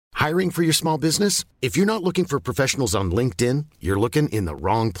Hiring for your small business? If you're not looking for professionals on LinkedIn, you're looking in the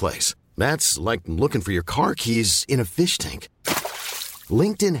wrong place. That's like looking for your car keys in a fish tank.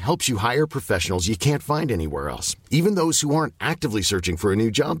 LinkedIn helps you hire professionals you can't find anywhere else, even those who aren't actively searching for a new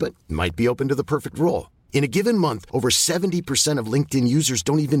job but might be open to the perfect role. In a given month, over 70% of LinkedIn users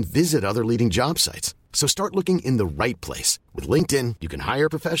don't even visit other leading job sites. So start looking in the right place. With LinkedIn, you can hire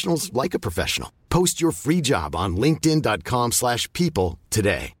professionals like a professional. Post your free job on linkedin.com/people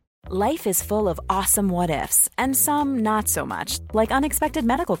today. Life is full of awesome what-ifs, and some not so much, like unexpected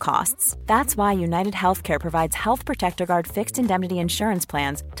medical costs. That's why United Healthcare provides Health Protector Guard fixed indemnity insurance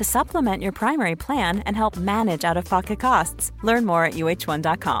plans to supplement your primary plan and help manage out-of-pocket costs. Learn more at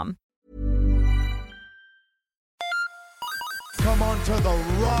uh1.com. Come on to the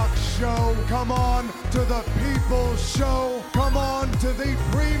Rock Show. Come on to the People's Show. Come on to the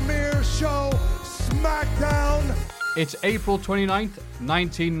premier show, SmackDown. It's April 29th,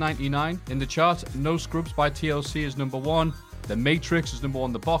 1999. In the chart, No Scrubs by TLC is number 1. The Matrix is number 1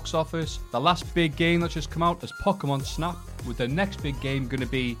 in the box office. The last big game that's just come out is Pokemon Snap, with the next big game going to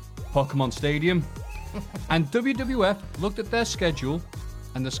be Pokemon Stadium. And WWF looked at their schedule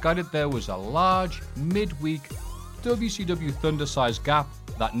and decided there was a large midweek WCW Thunder-sized gap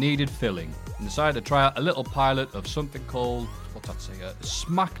that needed filling, and decided to try out a little pilot of something called,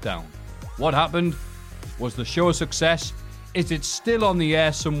 SmackDown. What happened? Was the show a success? Is it still on the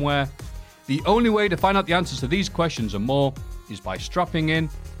air somewhere? The only way to find out the answers to these questions and more is by strapping in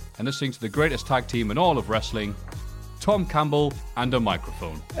and listening to the greatest tag team in all of wrestling, Tom Campbell and a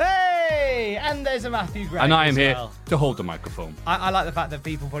microphone. Hey! And there's a Matthew Gray. And I am here to hold the microphone. I like the fact that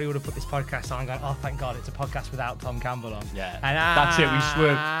people probably would have put this podcast on and gone, oh, thank God, it's a podcast without Tom Campbell on. Yeah, and that's it, we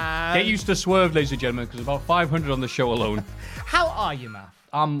swerved. Get used to swerve, ladies and gentlemen, because about 500 on the show alone. How are you, Matt?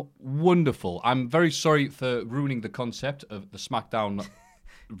 I'm wonderful. I'm very sorry for ruining the concept of the SmackDown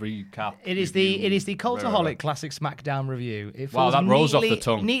recap. It is the Cultaholic Classic SmackDown review. It wow, that rolls off the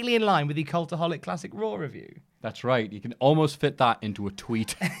tongue. Neatly in line with the Cultaholic Classic Raw review. That's right. You can almost fit that into a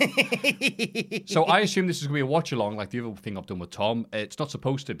tweet. So I assume this is going to be a watch-along like the other thing I've done with Tom. It's not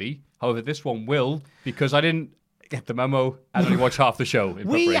supposed to be. However, this one will, because I didn't get the memo and only watch half the show in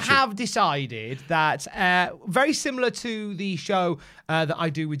We preparation. have decided that, very similar to the show that I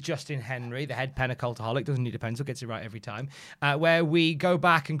do with Justin Henry, the head pen cultaholic, doesn't need a pencil, gets it right every time, where we go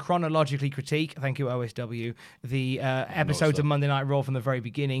back and chronologically critique, thank you OSW, the episodes of Monday Night Raw from the very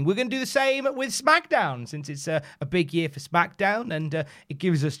beginning. We're going to do the same with SmackDown, since it's a big year for SmackDown, and it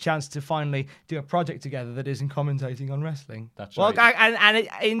gives us a chance to finally do a project together that isn't commentating on wrestling. That's right. And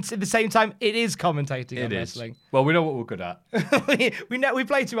at the same time, it is commentating on wrestling. Well, we know what we're good at. we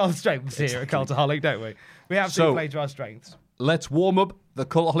play to our strengths here at Cultaholic, don't we? We absolutely play to our strengths. Let's warm up the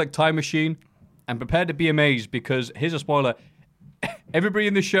Cultaholic time machine and prepare to be amazed, because here's a spoiler. Everybody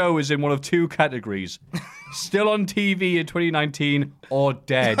in the show is in one of 2 categories. Still on TV in 2019 or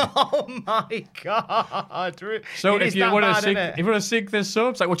dead. Oh my God. So if you want to sync this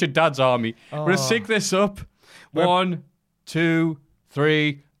up, it's like watch your Dad's Army. We're going to sync this up. 1, 2,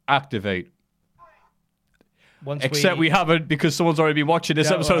 3, activate. Except we haven't, because someone's already been watching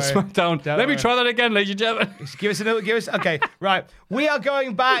this episode of SmackDown. Let me try that again, ladies and gentlemen. Okay, right. We are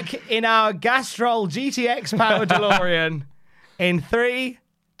going back in our Gastrol GTX powered DeLorean in 3,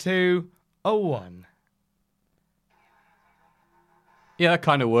 2, 1. Yeah, that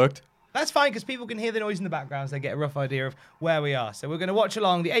kind of worked. That's fine, because people can hear the noise in the background, so they get a rough idea of where we are. So we're going to watch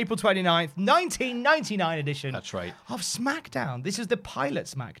along the April 29th, 1999 edition. That's right. Of SmackDown. This is the pilot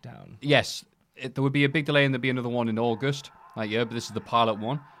SmackDown. Yes. There would be a big delay and there'd be another one in August that year, but this is the pilot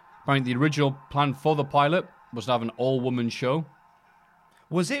one. Apparently, the original plan for the pilot was to have an all-woman show.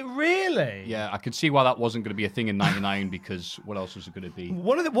 Was it really? Yeah, I could see why that wasn't going to be a thing in '99, because what else was it going to be?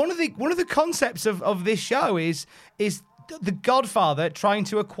 One of the concepts of this show is the Godfather trying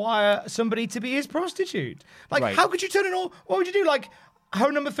to acquire somebody to be his prostitute. Like, right. How could you turn it all? What would you do? Like,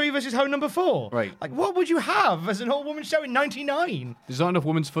 Home number 3 versus Home number 4. Right. Like, what would you have as an all-woman show in '99? There's not enough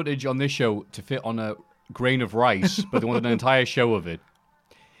women's footage on this show to fit on a grain of rice, but they wanted an entire show of it.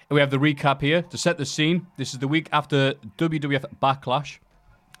 And we have the recap here to set the scene. This is the week after WWF Backlash,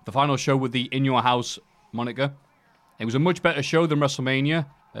 the final show with the In Your House moniker. It was a much better show than WrestleMania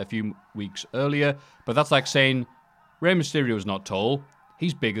a few weeks earlier, but that's like saying Rey Mysterio is not tall.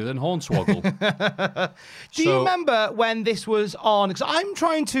 He's bigger than Hornswoggle. Do you remember when this was on? Because I'm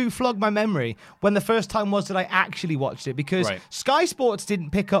trying to flog my memory when the first time was that I actually watched it, because Sky Sports didn't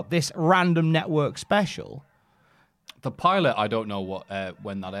pick up this random network special. The pilot, I don't know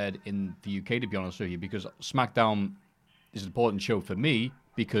when that aired in the UK, to be honest with you, because SmackDown is an important show for me,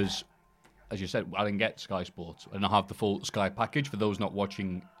 because as you said, I didn't get Sky Sports. I don't have the full Sky package for those not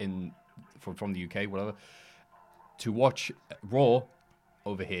watching from the UK, whatever. To watch Raw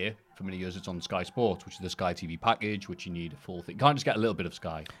over here for many years, it's on Sky Sports, which is the Sky TV package, which you need a full thing. You can't just get a little bit of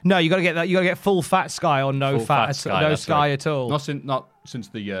Sky. No, you got to get that. You got to get full fat Sky or no fat Sky, no Sky right. at all. Not since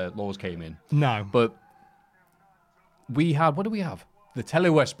the laws came in. No, but we had. What do we have? The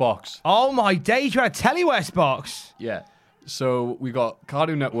TeleWest box. Oh my days! You had a TeleWest box. Yeah. So we got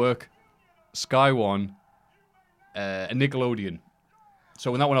Cartoon Network, Sky One, and Nickelodeon.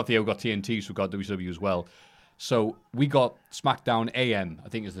 So when that went off the air, we got TNT, so we got WCW as well. So we got SmackDown AM, I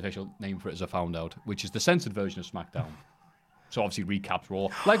think is the official name for it, as I found out, which is the censored version of SmackDown. So obviously recaps Raw,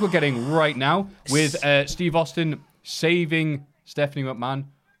 like we're getting right now with Steve Austin saving Stephanie McMahon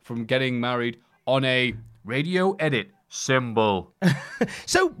from getting married on a radio edit symbol.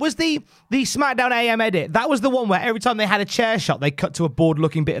 So was the SmackDown AM edit, that was the one where every time they had a chair shot, they cut to a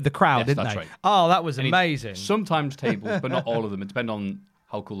board-looking bit of the crowd, Yes, didn't that's they? right. Oh, that was amazing. Sometimes tables, but not all of them. It depends on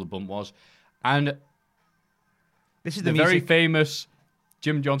how cool the bump was. And This is the the very music. famous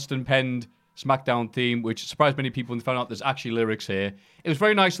Jim Johnston penned SmackDown theme, which surprised many people when they found out there's actually lyrics here. It was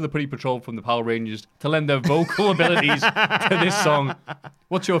very nice of the Pretty Patrol from the Power Rangers to lend their vocal abilities to this song.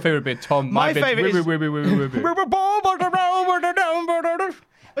 What's your favourite bit, Tom? My bit, favourite is... Isn't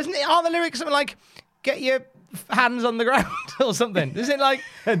it, are the lyrics something like, get your hands on the ground or something? Isn't it like...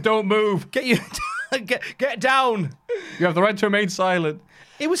 Don't move. Get down. You have the right to remain silent.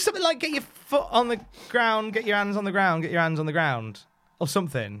 It was something like, get your foot on the ground, get your hands on the ground, get your hands on the ground. Or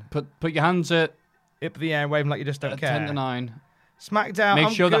something. Put your hands at Up the air and wave them like you just don't care. 10 to 9. SmackDown. Make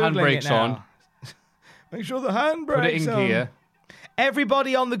I'm sure the Googling handbrake's it now. on. Make sure the handbrake's Put it in on. gear.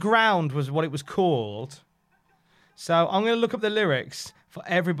 Everybody on the ground was what it was called. So I'm going to look up the lyrics for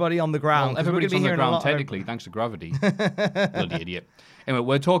everybody on the ground. Well, 'cause we're everybody's gonna be on the hearing a ground, lot of- technically, thanks to gravity. Bloody idiot. Anyway,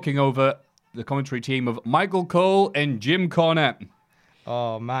 we're talking over the commentary team of Michael Cole and Jim Cornette.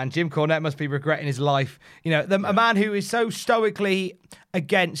 Oh, man. Jim Cornette must be regretting his life. You know, a man who is so stoically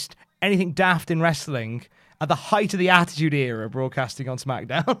against anything daft in wrestling at the height of the Attitude Era broadcasting on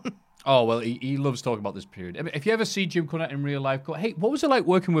SmackDown. Oh, well, he loves talking about this period. I mean, if you ever see Jim Cornette in real life, go, hey, what was it like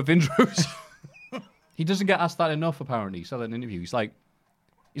working with Vindrose? He doesn't get asked that enough, apparently. He said that in an interview. He's like,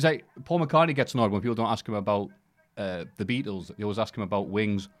 Paul McCartney gets annoyed when people don't ask him about the Beatles. They always ask him about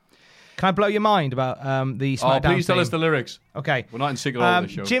Wings. Can I blow your mind about the SmackDown Oh, please tell theme? us the lyrics. Okay. We're not in single over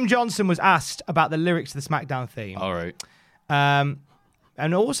the show. Jim Johnson was asked about the lyrics to the SmackDown theme. All right.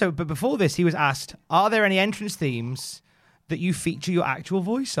 And also, but before this, he was asked, are there any entrance themes that you feature your actual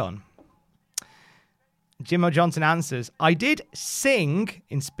voice on? Jim Johnson answers, I did sing,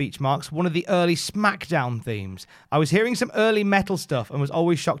 in speech marks, one of the early SmackDown themes. I was hearing some early metal stuff and was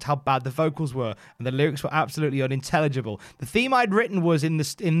always shocked how bad the vocals were, and the lyrics were absolutely unintelligible. The theme I'd written was in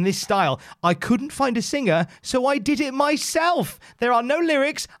this style. I couldn't find a singer, so I did it myself. There are no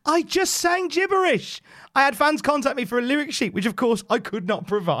lyrics. I just sang gibberish. I had fans contact me for a lyric sheet, which of course I could not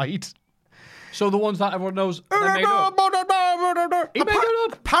provide. So the ones that everyone knows, they made up. He made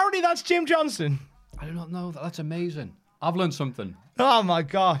it up. Apparently that's Jim Johnson. I do not know that. That's amazing. I've learned something. Oh my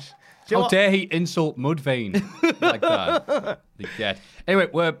gosh. Do you know How what? dare he insult Mudvayne like that? The jet. Anyway,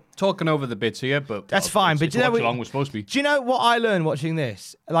 we're talking over the bits here, but That's fine, but it's do you know watch what- along we're supposed to be. Do you know what I learned watching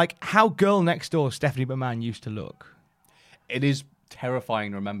this? Like how girl next door Stephanie McMahon used to look. It is terrifying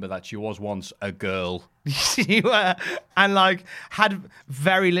to remember that she was once a girl. And like had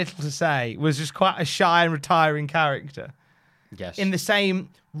very little to say. Was just quite a shy and retiring character. Yes. In the same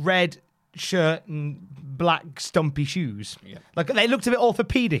red shirt and black stumpy shoes. Yeah. Like they looked a bit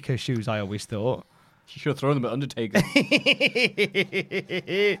orthopedic, her shoes, I always thought. She should have thrown them at Undertaker.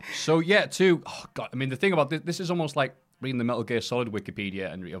 So yeah, oh god, I mean the thing about this is almost like reading the Metal Gear Solid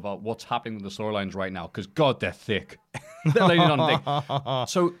Wikipedia and about what's happening with the storylines right now, because god, they're thick. They're laying it on thick.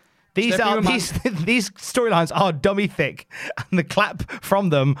 So These storylines are dummy thick, and the clap from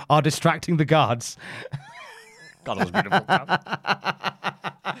them are distracting the guards. God, that was beautiful.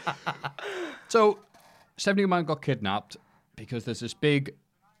 So, Stephanie McMahon got kidnapped because there's this big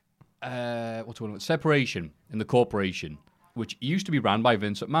separation in the corporation, which used to be ran by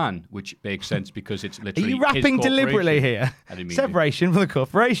Vince McMahon, which makes sense because it's Are literally you his rapping corporation. deliberately here? I didn't mean Separation from the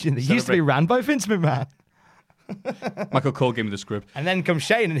corporation that used to be ran by Vince McMahon. to. Michael Cole gave me the script. And then comes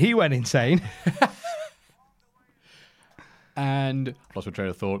Shane, and he went insane. And lost my train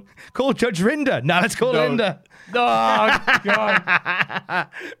of thought. Call Judge Rinder. Now let's call Linda. Oh, God.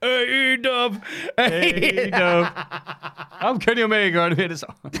 Hey, Dub. Hey, no. I'm Kenny Omega. I'm here to...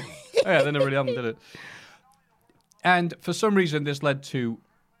 Oh, yeah, they never really haven't, did it? And for some reason, this led to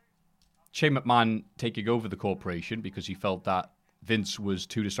Shane McMahon taking over the corporation because he felt that Vince was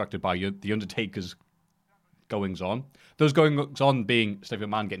too distracted by the Undertaker's goings-on. Those goings-on being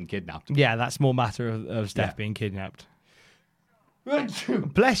Stephanie McMahon getting kidnapped. Yeah, that's more matter of Steph being kidnapped. Bless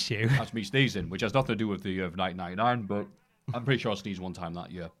you. That's me sneezing, which has nothing to do with the year of 1999, but I'm pretty sure I sneezed one time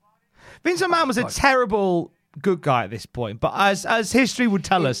that year. Vince McMahon was a terrible good guy at this point, but as history would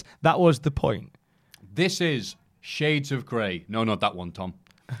tell us, that was the point. This is shades of grey. No, not that one, Tom.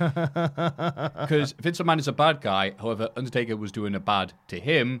 Because Vince McMahon is a bad guy. However, Undertaker was doing a bad to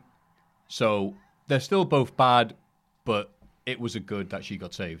him. So they're still both bad, but it was a good that she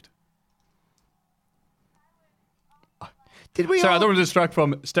got saved. Did we? Sorry, I don't want to distract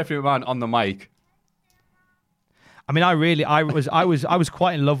from Stephanie McMahon on the mic. I mean, I was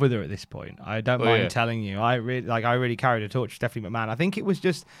quite in love with her at this point. I don't mind telling you. I really carried a torch for Stephanie McMahon. I think it was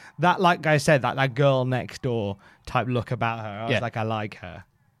just that, like I said, that girl next door type look about her. I was like, I like her.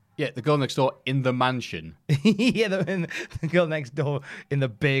 Yeah, the girl next door in the mansion. Yeah, the girl next door in the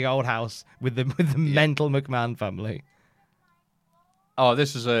big old house with the mental McMahon family. Oh,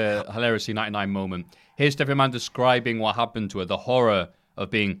 this is a hilarious C99 moment. Here's Stephanie McMahon describing what happened to her, the horror of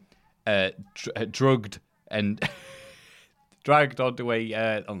being drugged and dragged onto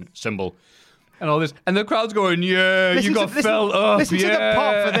a symbol and all this. And the crowd's going, yeah, you got felt up, listen to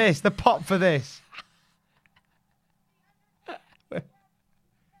the pop for this.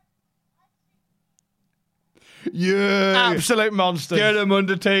 Yeah. Absolute monster. Get him,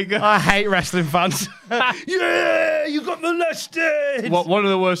 Undertaker. I hate wrestling fans. Yeah, you got molested. One of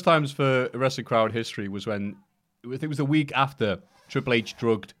the worst times for wrestling crowd history was when, I think it was the week after Triple H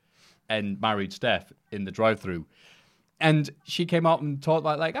drugged and married Steph in the drive-thru. And she came out and talked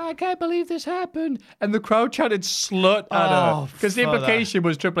like, I can't believe this happened. And the crowd chanted slut at her. Because the implication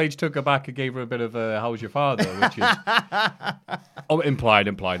was Triple H took her back and gave her a bit of a, how was your father? Which is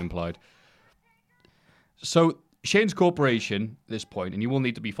implied. So Shane's corporation at this point, and you will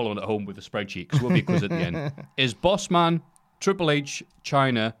need to be following at home with the spreadsheet because we'll be a quiz at the end, is Bossman, Triple H,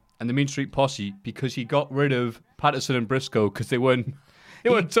 China, and the Mean Street Posse because he got rid of Patterson and Briscoe because they weren't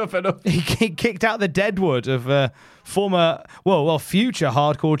tough enough. He kicked out the deadwood of future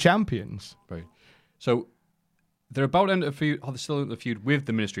hardcore champions. Right. So they're about to enter a feud. They're still in the feud with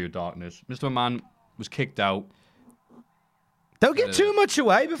the Ministry of Darkness. Mr. McMahon was kicked out. Don't give too much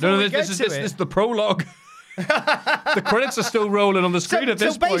away before we get to it. This is the prologue. The credits are still rolling on the screen at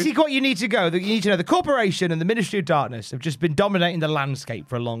this point. So basically what you need to know, the corporation and the Ministry of Darkness have just been dominating the landscape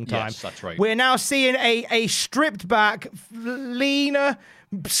for a long time. Yes, that's right. We're now seeing a stripped back, leaner,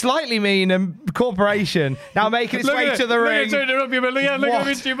 slightly meaner corporation now making its way to the ring. Look at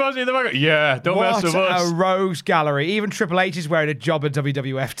Vinci Bossy in the back. Yeah, don't mess with us. What a rogues gallery. Even Triple H is wearing a Jobber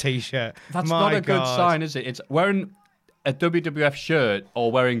WWF t-shirt. That's not a good sign, is it? It's wearing a WWF shirt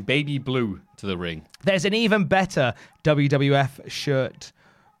or wearing baby blue to the ring. There's an even better WWF shirt,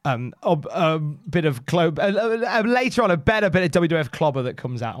 a bit of later on a better bit of WWF clobber that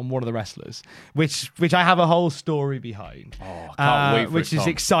comes out on one of the wrestlers, which I have a whole story behind. Oh, can't wait for which is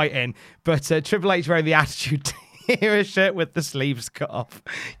exciting. But Triple H wearing the Attitude Era shirt with the sleeves cut off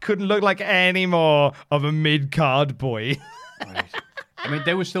couldn't look like any more of a mid-card boy. Right. I mean,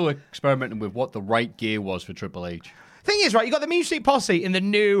 they were still experimenting with what the right gear was for Triple H. Thing is, right, you got the Mean Street Posse in the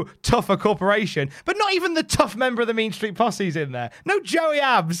new, tougher corporation, but not even the tough member of the Mean Street Posse's in there. No Joey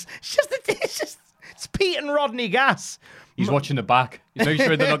Abs. It's Pete and Rodney Gas. He's watching the back. He's making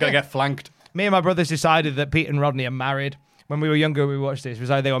sure they're not going to get flanked. Me and my brothers decided that Pete and Rodney are married. When we were younger, we watched this. It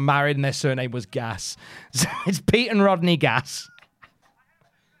was like they were married and their surname was Gas. So it's Pete and Rodney Gas.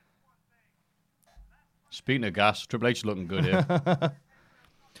 Speaking of gas, Triple H is looking good here.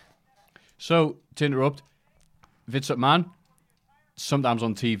 So, to interrupt, Vince McMahon, sometimes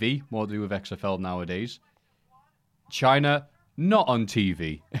on TV, more to do with XFL nowadays. China, not on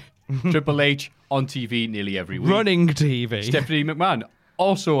TV. Triple H, on TV nearly every week. Running TV. Stephanie McMahon,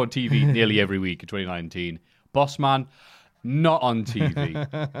 also on TV nearly every week in 2019. Bossman, not on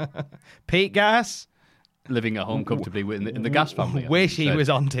TV. Pete Gas. Living at home comfortably in the Gas family. Wish he was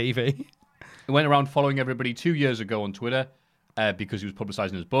on TV. He went around following everybody 2 years ago on Twitter because he was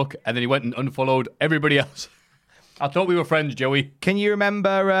publicising his book, and then he went and unfollowed everybody else. I thought we were friends, Joey. Can you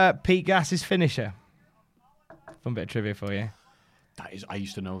remember Pete Gas's finisher? Fun bit of trivia for you. I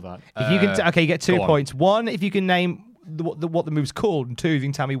used to know that. If you can, you get 2 points. One, if you can name what the move's called, and two, if you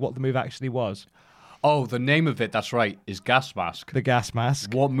can tell me what the move actually was. Oh, the name of it, that's right, is Gas Mask. The Gas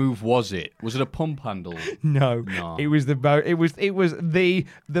Mask. What move was it? Was it a pump handle? No. It was the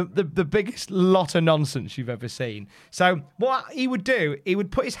biggest lot of nonsense you've ever seen. So what he would do, he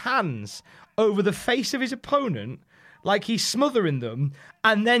would put his hands over the face of his opponent, like he's smothering them,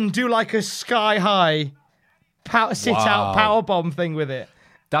 and then do like a sky high sit-out power bomb thing with it.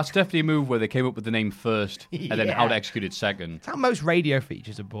 That's definitely a move where they came up with the name first and then how to execute it second. That's how most radio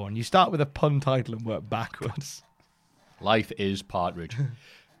features are born. You start with a pun title and work backwards. Life is Partridge.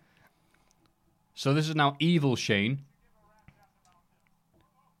 So this is now Evil Shane.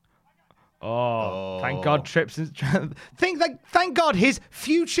 Thank God Trips is... Thank God his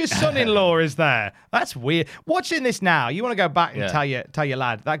future son-in-law is there. That's weird. Watching this now, you want to go back and tell your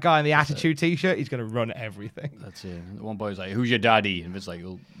lad, that guy in the Attitude t-shirt, he's going to run everything. That's it. One boy's like, who's your daddy? And it's like,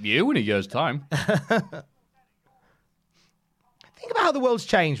 well, you in a year's time. Think about how the world's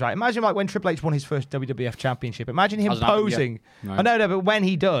changed, right? Imagine like when Triple H won his first WWF Championship. Imagine him posing. No. I know, but when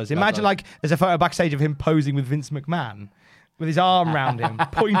he does, imagine like there's a photo backstage of him posing with Vince McMahon, with his arm round him,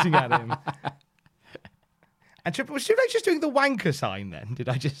 pointing at him. And was Triple H just doing the wanker sign then? Did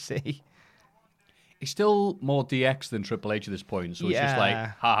I just see? He's still more DX than Triple H at this point, so it's just like,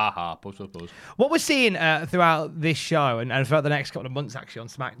 ha ha ha, post. What we're seeing throughout this show and throughout the next couple of months actually on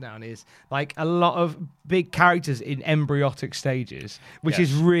SmackDown is like a lot of big characters in embryotic stages, which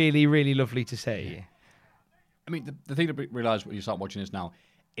is really, really lovely to see. I mean, the thing to realise when you start watching this now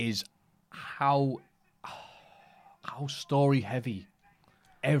is how story heavy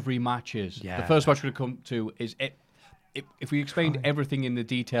every match is. Yeah. The first match we're going to come to is if we explained everything in the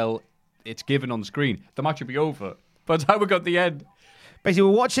detail it's given on screen, the match would be over. By the time we got to the end. Basically,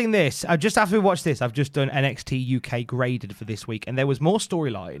 we're watching this. Just after we watched this, I've just done NXT UK graded for this week, and there was more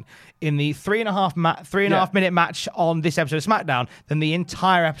storyline in the 3.5 minute match on this episode of SmackDown than the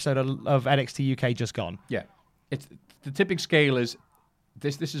entire episode of NXT UK just gone. Yeah. It's the tipping scale is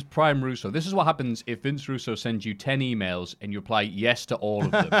this is Prime Russo. This is what happens if Vince Russo sends you 10 emails and you reply yes to all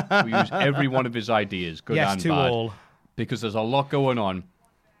of them. We use every one of his ideas, good yes and to bad. all. Because there's a lot going on.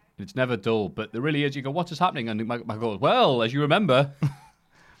 It's never dull, but there really is. You go, what is happening? And Mike goes, well, as you remember.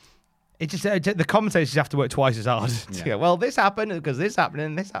 It just the commentators just have to work twice as hard to go, well, this happened because this happened,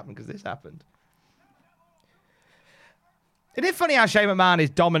 and this happened because this happened. Isn't it funny how Shane McMahon is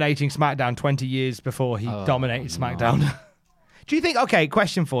dominating SmackDown 20 years before he dominated SmackDown? Do you think, okay,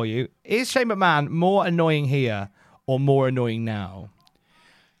 question for you, is Shane McMahon more annoying here or more annoying now?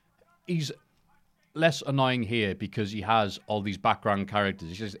 He's less annoying here because he has all these background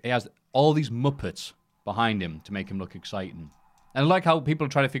characters. He has all these Muppets behind him to make him look exciting. And I like how people are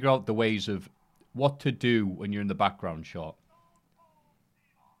trying to figure out the ways of what to do when you're in the background shot.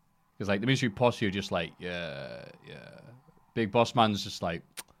 Because like the Mystery Posse are just like, yeah. Big Boss Man's just like,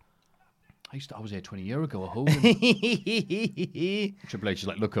 I was here 20 years ago at home. Triple H is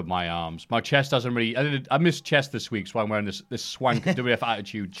like, look at my arms. My chest doesn't really... I missed chest this week, so I'm wearing this swank WF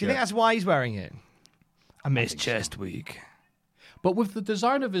Attitude shirt. Do you think that's why he's wearing it? I missed chest week. But with the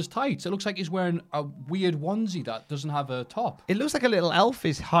design of his tights, it looks like he's wearing a weird onesie that doesn't have a top. It looks like a little elf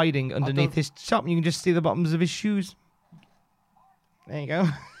is hiding underneath his top, and you can just see the bottoms of his shoes. There you go.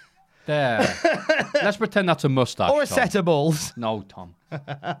 There. Let's pretend that's a mustache, or a Tom. set of balls. No, Tom.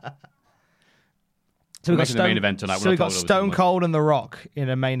 So we've got the main event tonight. So we've got Stone Cold and The Rock in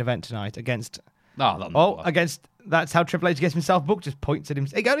a main event tonight against... against... That's how Triple H gets himself booked, just points at him.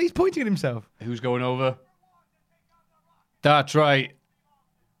 He's pointing at himself. Who's going over? That's right.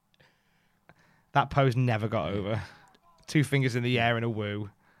 That pose never got over. 2 fingers in the air and a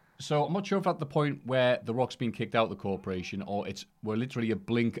woo. So I'm not sure if at the point where The Rock's been kicked out of the corporation or we're literally a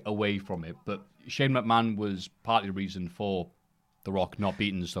blink away from it, but Shane McMahon was partly the reason for The Rock not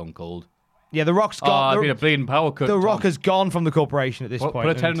beating Stone Cold. Yeah, The Rock's gone. Been a bleeding power cut. The Rock has gone from the corporation at this point.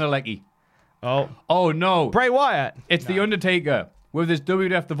 Put a 10 in a leggy. Oh no. Bray Wyatt. It's The Undertaker with his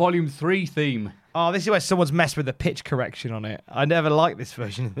WWF The Volume 3 theme. Oh, this is where someone's messed with the pitch correction on it. I never liked this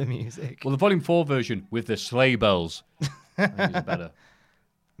version of the music. Well, the Volume 4 version with the sleigh bells. I think it's better.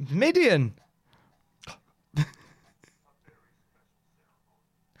 Midian.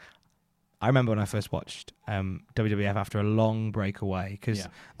 I remember when I first watched WWF after a long break away because,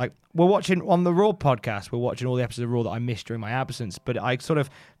 like, we're watching on the Raw podcast. We're watching all the episodes of Raw that I missed during my absence, but I sort of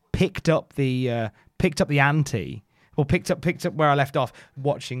picked up the ante, or picked up where I left off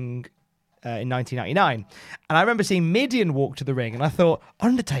watching in 1999, and I remember seeing Midian walk to the ring, and I thought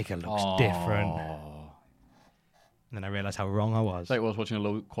Undertaker looks different. And then I realised how wrong I was. It's like I was watching a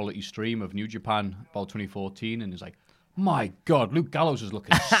low-quality stream of New Japan about 2014, and it's like, my God, Luke Gallows is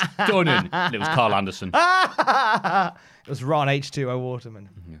looking stunning. And it was Carl Anderson. It was Ron H2O Waterman.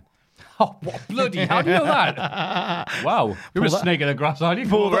 Yeah. Oh, what bloody, how do you know that? Wow. You're a snake in the grass, aren't you?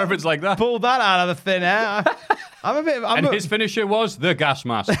 Pull reference like that. Pull that out of the thin air. His finisher was the gas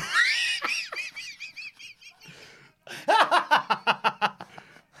mask.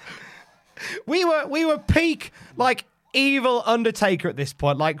 We were peak, like, evil Undertaker at this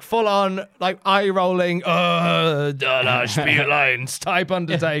point, like full on, like eye rolling, da Spielines type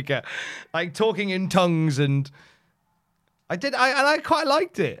Undertaker, like talking in tongues, and I quite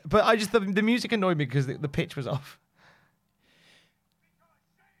liked it, but I just the music annoyed me because the pitch was off.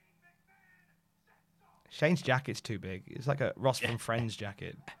 Shane's jacket's too big. It's like a Ross from Friends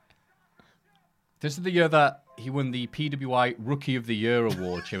jacket. This is the year that he won the PWI Rookie of the Year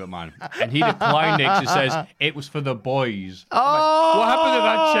award, Shane McMahon. And he declined it because it says it was for the boys. Oh! What happened to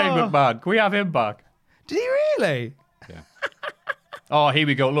that Shane McMahon? Can we have him back? Did he really? Yeah. Oh, here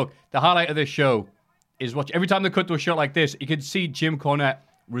we go. Look, the highlight of this show is watch. Every time they cut to a shot like this, you can see Jim Cornette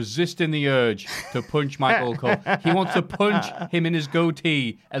resisting the urge to punch Michael Cole. He wants to punch him in his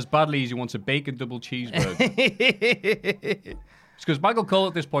goatee as badly as he wants a bacon double cheeseburger. Because Michael Cole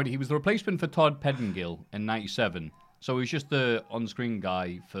at this point, he was the replacement for Todd Pettengill in '97. So he was just the on-screen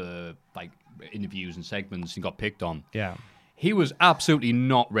guy for like interviews and segments and got picked on. Yeah. He was absolutely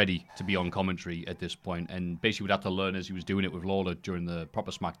not ready to be on commentary at this point, and basically would have to learn as he was doing it with Lawler during the proper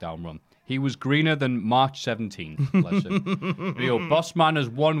SmackDown run. He was greener than March 17, bless him. Boss man is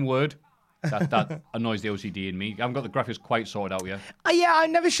one word. That annoys the OCD in me. I haven't got the graphics quite sorted out yet. Yeah,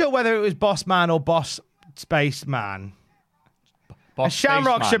 I'm never sure whether it was Boss Man or Boss Space Man. Boss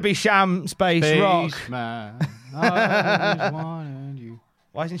Shamrock should be Sham Space Rock. Man, I always wanted you.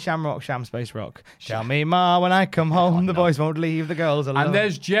 Why isn't Shamrock Sham Space Rock? Tell me, Ma, when I come home, the boys won't leave the girls alone. And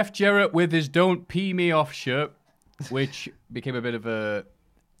there's Jeff Jarrett with his "Don't Pee Me Off" shirt, which became a bit of a...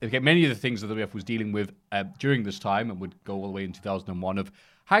 It became many of the things that the WF was dealing with during this time and would go all the way in 2001 of,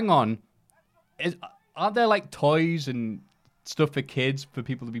 hang on, aren't there like toys and stuff for kids for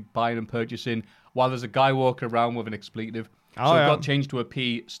people to be buying and purchasing while there's a guy walking around with an expletive? So it got changed to a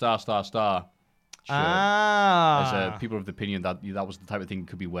P******. As people of the opinion that that was the type of thing you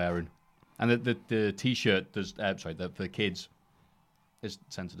could be wearing. And the T-shirt, does for the kids, is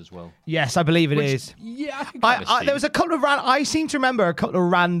censored as well. Yes, I believe it is. Yeah, I there was a couple of I seem to remember a couple of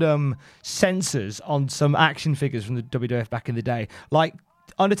random censors on some action figures from the WWF back in the day. Like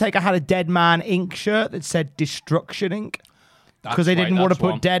Undertaker had a Dead Man Inc. shirt that said Destruction Inc. Because they didn't want to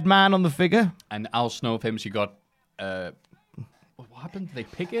put Dead Man on the figure. And Al Snow famously got... what happened? Did they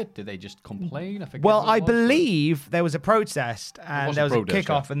pick it? Did they just complain? I believe there was a protest and there was a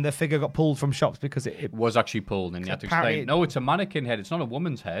kickoff and the figure got pulled from shops because it was actually pulled and you had to explain. No, it's a mannequin head. It's not a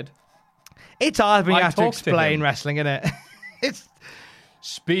woman's head. It's hard when you have to explain wrestling, isn't it? It's...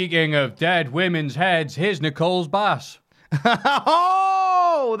 Speaking of dead women's heads, here's Nicole's Bass.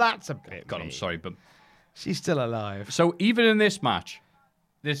 Oh, that's a bit... God, I'm sorry, but... She's still alive. So even in this match,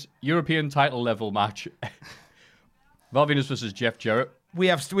 this European title level match... Val Venis versus Jeff Jarrett. We've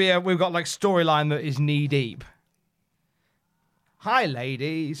got like storyline that is knee deep. Hi,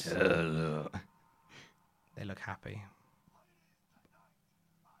 ladies. They look happy.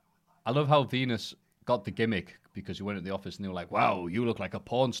 I love how Venus got the gimmick because he went to the office and they were like, "Wow, you look like a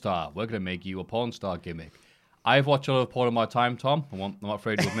porn star. We're gonna make you a porn star gimmick." I've watched a lot of porn in my time, Tom. I'm not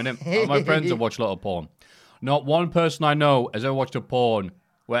afraid to admit it. All my friends have watched a lot of porn. Not one person I know has ever watched a porn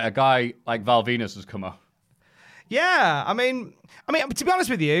where a guy like Val Venis has come out. Yeah, I mean, to be honest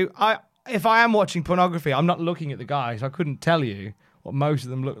with you, if I am watching pornography, I'm not looking at the guys. I couldn't tell you what most of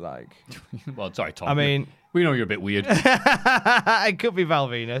them look like. Well, sorry, Tom. I mean, we know you're a bit weird. It could be Val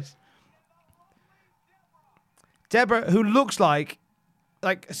Venis. Deborah, who looks like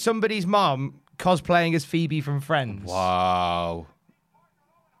somebody's mom cosplaying as Phoebe from Friends. Wow.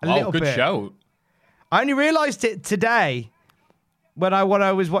 A little good bit. shout. I only realised it today. When I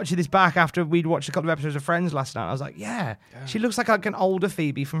was watching this back after we'd watched a couple of episodes of Friends last night, I was like, yeah. She looks like an older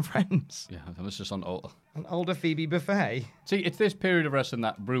Phoebe from Friends. Yeah, that was just an older Phoebe Buffet. See, it's this period of wrestling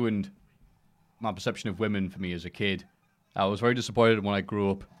that ruined my perception of women for me as a kid. I was very disappointed when I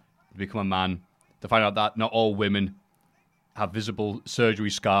grew up to become a man to find out that not all women have visible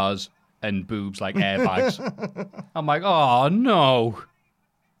surgery scars and boobs like airbags. I'm like, oh, no.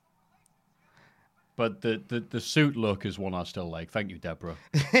 But the suit look is one I still like. Thank you, Deborah.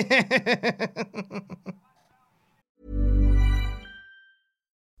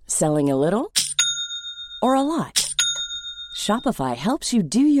 Selling a little or a lot? Shopify helps you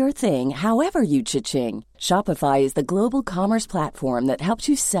do your thing however you cha-ching. Shopify is the global commerce platform that helps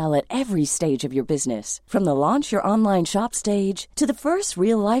you sell at every stage of your business. From the launch your online shop stage to the first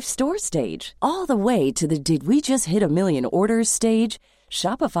real-life store stage, all the way to the did we just hit a million orders stage.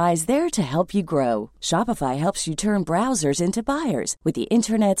 Shopify is there to help you grow. Shopify helps you turn browsers into buyers with the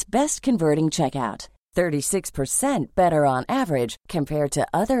internet's best converting checkout. 36% better on average compared to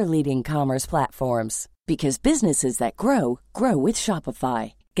other leading commerce platforms. Because businesses that grow, grow with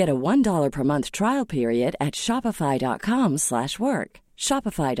Shopify. Get a $1 per month trial period at shopify.com/work.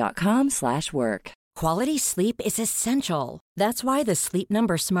 Shopify.com/work. Quality sleep is essential. That's why the Sleep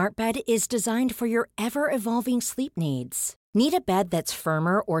Number Smart Bed is designed for your ever-evolving sleep needs. Need a bed that's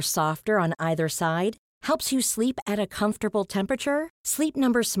firmer or softer on either side? Helps you sleep at a comfortable temperature? Sleep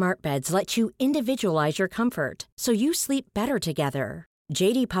Number Smart Beds let you individualize your comfort so you sleep better together.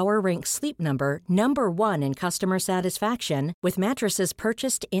 J.D. Power ranks Sleep Number number 1 in customer satisfaction with mattresses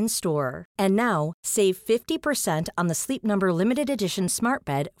purchased in-store. And now, save 50% on the Sleep Number Limited Edition Smart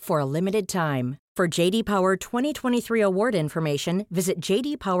Bed for a limited time. For J.D. Power 2023 award information, visit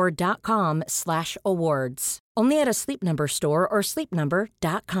jdpower.com/awards. Only at a Sleep Number store or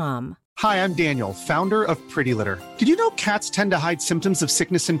sleepnumber.com. Hi, I'm Daniel, founder of Pretty Litter. Did you know cats tend to hide symptoms of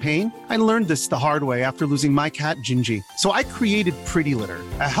sickness and pain? I learned this the hard way after losing my cat, Gingy. So I created Pretty Litter,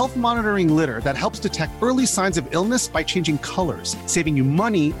 a health monitoring litter that helps detect early signs of illness by changing colors, saving you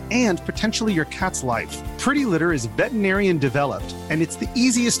money and potentially your cat's life. Pretty Litter is veterinarian developed, and it's the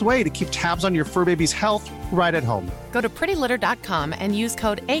easiest way to keep tabs on your fur baby's health right at home. Go to prettylitter.com and use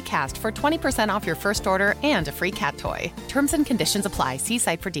code ACAST for 20% off your first order and a free cat toy. Terms and conditions apply. See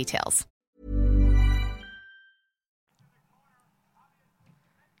site for details.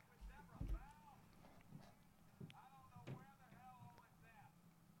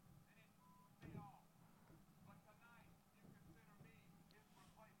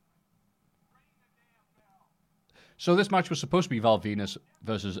 So this match was supposed to be Val Venis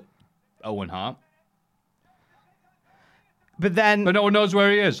versus Owen Hart. But no one knows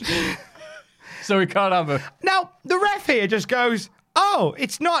where he is. So we can't have a... Now, the ref here just goes, oh,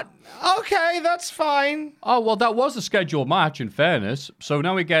 it's not... Okay, that's fine. Oh, well, that was a scheduled match, in fairness. So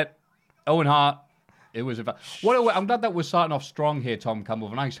now we get Owen Hart. It was I'm glad that we're starting off strong here, Tom Campbell,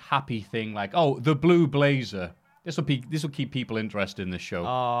 with a nice happy thing like, oh, the Blue Blazer. This will keep people interested in this show. Oh,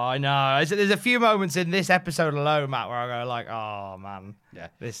 I know. There's a few moments in this episode alone, Matt, where I go like, oh, man. Yeah.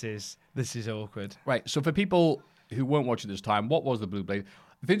 This is awkward. Right, so for people who weren't watching this time, what was the Blue Blazer?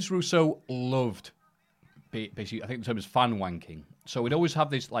 Vince Russo loved, basically, I think the term is fan wanking. So we'd always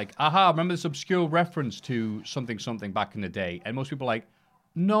have this like, remember this obscure reference to something back in the day? And most people are like,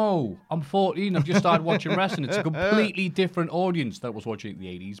 no, I'm 14, I've just started watching wrestling. It's a completely different audience that was watching it in the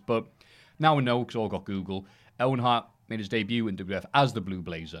 80s. But now we know, because all got Google. Owen Hart made his debut in WWF as the Blue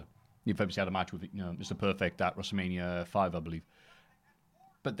Blazer. He famously had a match with Mr. Perfect at WrestleMania 5, I believe.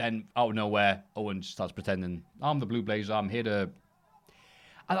 But then, out of nowhere, Owen starts pretending, I'm the Blue Blazer, I'm here to...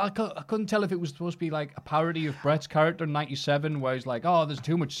 I couldn't tell if it was supposed to be like a parody of Bret's character in 97, where he's like, oh, there's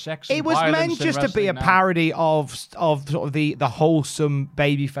too much sex and violence. It was meant just to be a parody of sort of the wholesome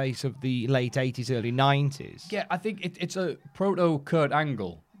babyface of the late 80s, early 90s. Yeah, I think it's a proto-Kurt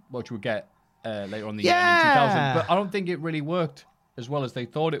Angle, which we'll get later on in the year in 2000. But I don't think it really worked as well as they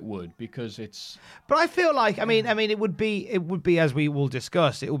thought it would, because it's... But I feel like, I mean, it would be, as we will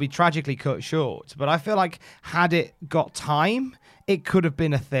discuss, it will be tragically cut short. But I feel like had it got time, it could have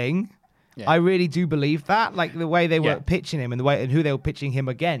been a thing. Yeah. I really do believe that. Like the way they were pitching him and who they were pitching him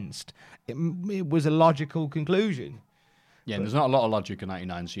against, it was a logical conclusion. Yeah, and there's not a lot of logic in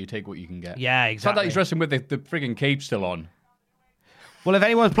 99, so you take what you can get. Yeah, exactly. It's not that he's wrestling with the frigging cape still on. Well, if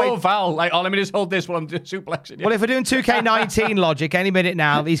anyone's played... Poor Val, like, let me just hold this while I'm suplexing you. Well, if we're doing 2K19 logic, any minute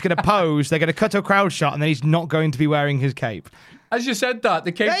now, he's going to pose, they're going to cut to a crowd shot, and then he's not going to be wearing his cape. As you said that,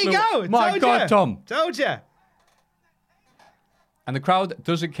 the cape... There you go! My God, Tom. Told you. And the crowd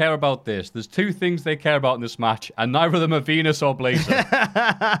doesn't care about this. There's two things they care about in this match, and neither of them are Venis or Blazer.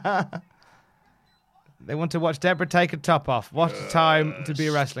 They want to watch Deborah take her top off. What a time to be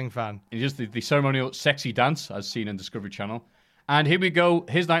a wrestling fan. It's just the ceremonial sexy dance, as seen in Discovery Channel. And here we go.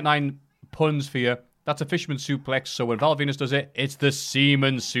 Here's 99 puns for you. That's a fisherman suplex. So when Val Venis does it, it's the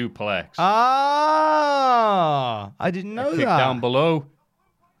seaman suplex. Ah, I didn't know that. Kick down below.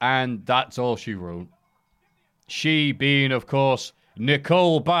 And that's all she wrote. She being, of course,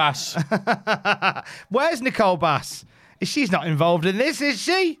 Nicole Bass. Where's Nicole Bass? She's not involved in this, is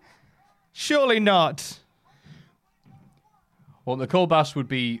she? Surely not. Well, Nicole Bass would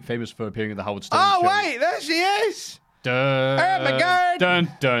be famous for appearing at the Howard Stern show. Oh, wait, there she is. Dun, oh my God! Dun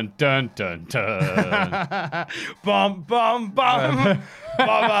dun dun dun dun. Bum bum bum.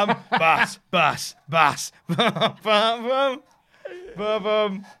 Bum bass bass bass. Bum bum bum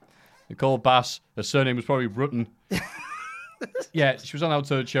bum. Nicole Bass. Her surname was probably Rutten. Yeah, she was on Howard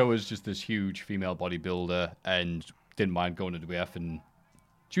Stern show as just this huge female bodybuilder and didn't mind going to WF, and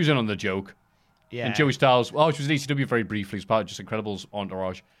she was in on the joke. Yeah. And Joey Styles. Well, she was in ECW very briefly as part of just Incredibles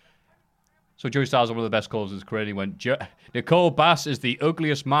entourage. So Joey Styles had one of the best calls of his career. And he went, Nicole Bass is the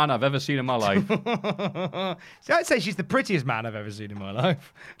ugliest man I've ever seen in my life. See, I'd say she's the prettiest man I've ever seen in my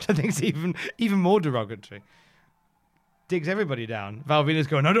life, which I think is even more derogatory. Digs everybody down. Val Venus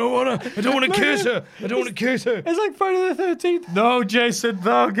going, I don't want to kiss her. I don't want to kiss her. It's like Friday the 13th. No, Jason,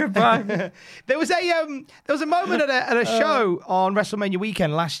 no, get back. There was a moment at a show on WrestleMania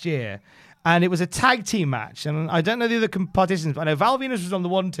weekend last year, and it was a tag team match. And I don't know the other participants, but I know Val Venus was on the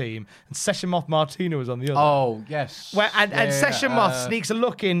one team, and Session Moth Martina was on the other. Oh, yes. And Session Moth sneaks a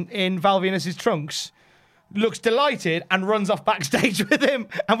look in Val Venus's trunks, looks delighted, and runs off backstage with him,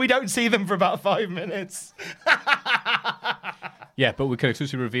 and we don't see them for about 5 minutes. Yeah, but we can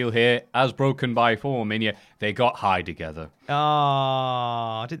exclusively reveal here, as broken by former Mania, they got high together.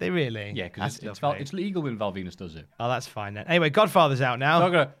 Oh, did they really? Yeah, because it's legal when Val Venus does it. Oh, that's fine then. Anyway, Godfather's out now. Not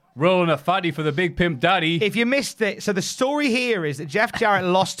gonna rolling a fatty for the big pimp daddy. If you missed it, so the story here is that Jeff Jarrett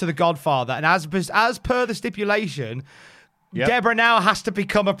lost to the Godfather, and as per the stipulation, Deborah now has to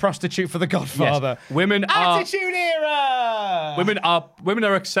become a prostitute for the Godfather. Yes. Women are Attitude Era. Women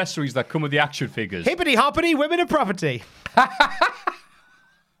are accessories that come with the action figures. Hippity hoppity, women are property.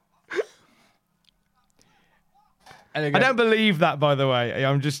 I don't believe that, by the way.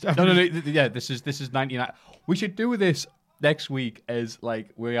 No. Yeah, this is 99. We should do this next week as like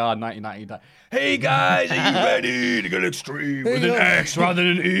we are 1999. Hey guys, are you ready to get extreme with an X rather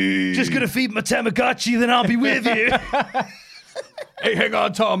than an E? Just gonna feed my Tamagotchi, then I'll be with you. Hey, hang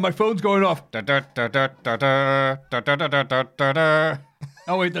on, Tom. My phone's going off.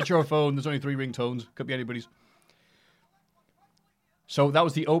 Oh wait, that's your phone. There's only 3 ringtones. Could be anybody's. So that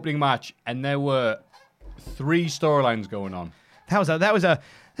was the opening match, and there were 3 storylines going on. That's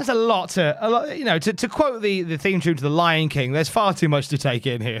a lot to quote the theme tune to The Lion King. There's far too much to take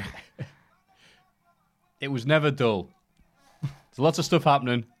in here. It was never dull. There's lots of stuff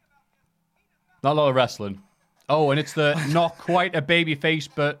happening. Not a lot of wrestling. Oh, and it's the not quite a baby face,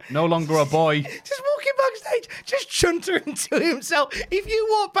 but no longer a boy. Just walking backstage, just chuntering to himself. If you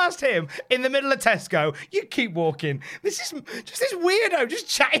walk past him in the middle of Tesco, you keep walking. This is just this weirdo just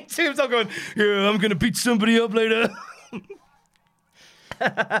chatting to himself going, yeah, I'm going to beat somebody up later.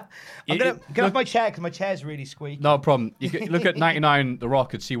 I'm going to get off my chair because my chair's really squeaky. No problem. You can look at 99 The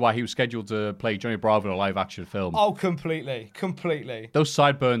Rock and see why he was scheduled to play Johnny Bravo in a live-action film. Oh, completely. Those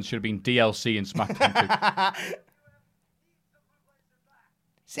sideburns should have been DLC in SmackDown 2.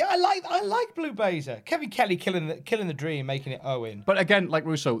 See, I like Blue Blazer. Kevin Kelly killing the dream, making it Owen. But again, like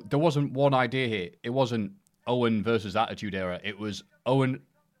Russo, there wasn't one idea here. It wasn't Owen versus Attitude Era. It was Owen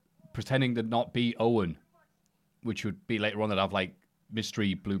pretending to not be Owen, which would be later on that have like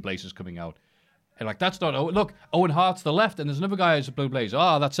mystery Blue Blazers coming out. And like, that's not Owen. Look, Owen Hart's to the left, and there's another guy who's a Blue Blazer.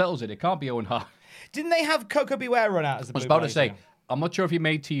 Oh, that settles it. It can't be Owen Hart. Didn't they have Coco Beware run out as the Blue Blazer? I was about to say, I'm not sure if he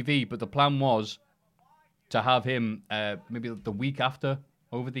made TV, but the plan was to have him maybe the week after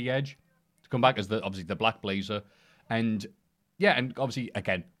Over the Edge to come back as obviously the Black Blazer. And yeah, and obviously,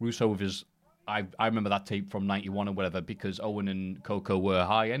 again, Russo with his... I remember that tape from 91 or whatever because Owen and Coco were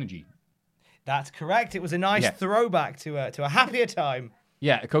high energy. That's correct. It was a nice throwback to a happier time.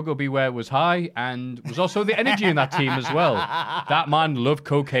 Yeah, Coco Beware was high and was also the energy in that team as well. That man loved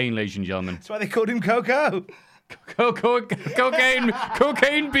cocaine, ladies and gentlemen. That's why they called him Coco. Cocaine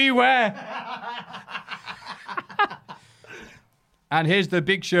Beware. And here's the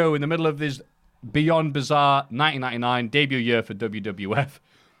big show in the middle of this Beyond Bizarre 1999 debut year for WWF,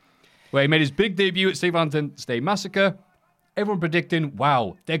 where he made his big debut at St. Valentine's Day Massacre. Everyone predicting,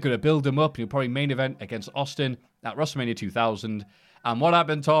 wow, they're going to build him up. He'll probably main event against Austin at WrestleMania 2000. And what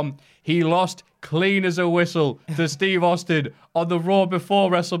happened, Tom? He lost clean as a whistle to Steve Austin on the Raw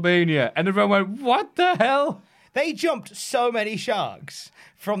before WrestleMania. And everyone went, what the hell? They jumped so many sharks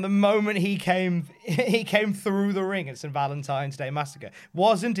from the moment he came through the ring at St. Valentine's Day Massacre.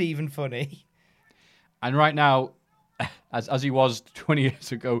 Wasn't even funny. And right now, as he was 20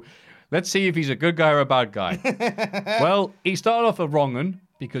 years ago, let's see if he's a good guy or a bad guy. Well, he started off a wrong one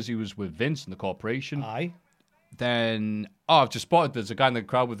because he was with Vince and the corporation. Aye. Then, I've just spotted there's a guy in the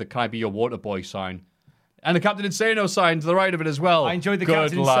crowd with the Can I Be Your Water Boy sign. And the Captain Insano sign to the right of it as well. I enjoyed the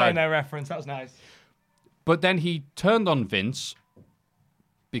Captain Insano reference. That was nice. But then he turned on Vince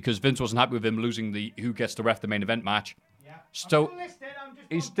because Vince wasn't happy with him losing the Who Gets to Ref the Main Event match. Yeah. So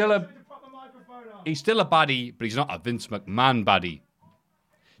he's still a baddie, but he's not a Vince McMahon baddie.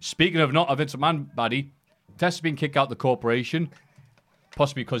 Speaking of not a Vince McMahon baddie, Test has been kicked out of the corporation,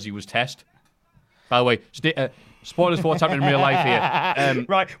 possibly because he was Test. By the way, spoilers for what's happening in real life here.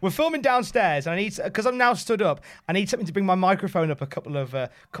 Right, we're filming downstairs, and I need because I'm now stood up. I need something to bring my microphone up a couple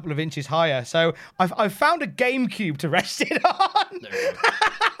of inches higher. So I've found a GameCube to rest it on.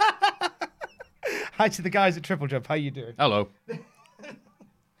 Hi to the guys at Triple Jump. How you doing? Hello.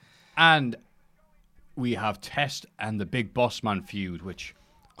 And we have Test and the Big Boss Man feud, which...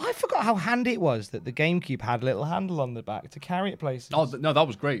 I forgot how handy it was that the GameCube had a little handle on the back to carry it places. Oh, no, that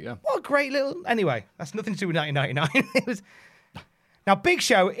was great, yeah. What a great little... Anyway, that's nothing to do with 1999. It was... Now, Big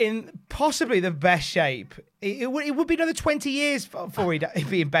Show, in possibly the best shape. It would be another 20 years before he'd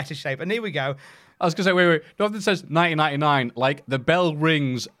be in better shape. And here we go. I was going to say, wait. Nothing says 1999, like the bell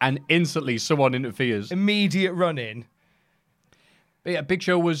rings and instantly someone interferes. Immediate run-in. But yeah, Big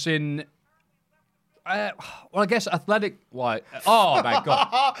Show was in... well, I guess athletic... Why? Oh, my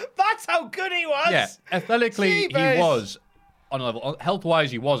God. That's how good he was. Yeah, athletically, Jeebus. he was on a level.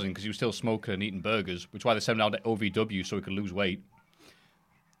 Health-wise, he wasn't, because he was still smoking and eating burgers, which is why they sent him out to OVW so he could lose weight.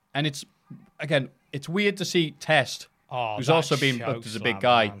 And it's, again, it's weird to see Test, who's also being booked as a big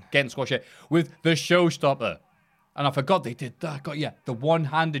guy, getting squashed with the showstopper. And I forgot they did that. The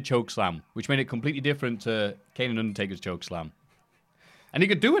one-handed chokeslam, which made it completely different to Kane and Undertaker's chokeslam. And he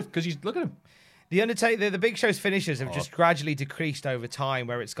could do it, because look at him. The Undertaker, the Big Show's finishes have just gradually decreased over time,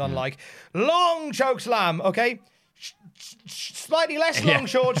 where it's gone like long chokeslam, okay, slightly less long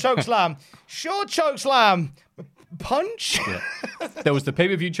short chokeslam, short chokeslam, punch. Yeah. There was the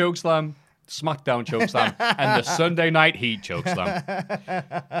pay-per-view chokeslam, SmackDown chokeslam, and the Sunday Night Heat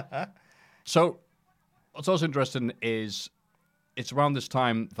chokeslam. So, what's also interesting is it's around this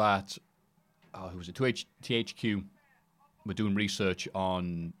time that who was it? THQ were doing research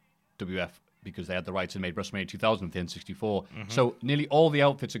on WF. Because they had the rights and made WrestleMania 2000 with the N64. Mm-hmm. So nearly all the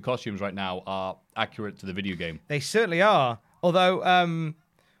outfits and costumes right now are accurate to the video game. They certainly are. Although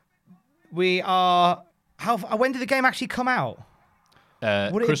we are... When did the game actually come out?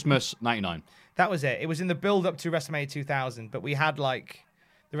 Christmas 99. That was it. It was in the build-up to WrestleMania 2000, but we had like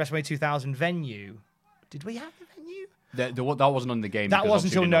the WrestleMania 2000 venue. Did we have the venue? That wasn't on the game. That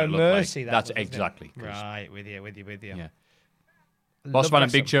wasn't until No Mercy. Like. That's exactly. Right, with you. Yeah. Bossman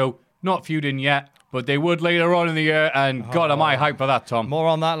and Big Show... Not feuding yet, but they would later on in the year, and God, am I hyped for that, Tom. More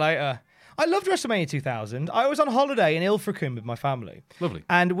on that later. I loved WrestleMania 2000. I was on holiday in Ilfracombe with my family. Lovely.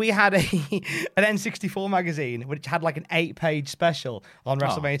 And we had an N64 magazine, which had like an 8-page special on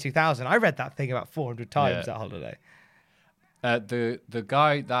WrestleMania 2000. I read that thing about 400 times that holiday. The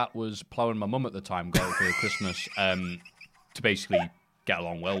guy that was ploughing my mum at the time got it for Christmas to basically get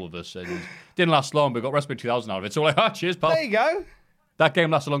along well with us, and didn't last long, but got WrestleMania 2000 out of it. So like, cheers, pal. There you go. That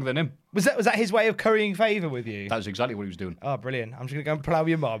game lasted longer than him. Was that his way of currying favour with you? That was exactly what he was doing. Oh, brilliant. I'm just going to go and plough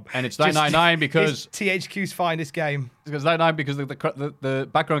your mum. And it's 999 because... It's THQ's finest game. It's 999 because the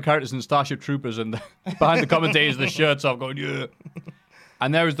background characters in Starship Troopers and behind the commentators, the shirts off going, yeah.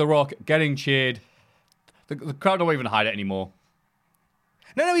 And there is The Rock getting cheered. The crowd don't even hide it anymore.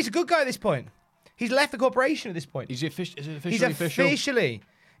 No, he's a good guy at this point. He's left the corporation at this point. Is it officially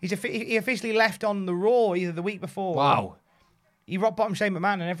He officially left on the Raw either the week before. Wow. He rock bottom Shane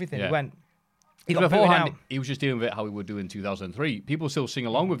McMahon and everything. Yeah. He went. He got bought out. He was just dealing with it how he would do in 2003. People still sing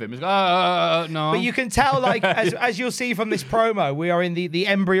along with him. He's like, no. But you can tell, like, as you'll see from this promo, we are in the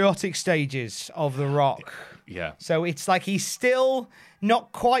embryotic stages of The Rock. Yeah. So it's like he's still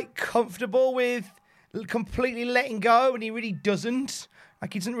not quite comfortable with completely letting go, and he really doesn't.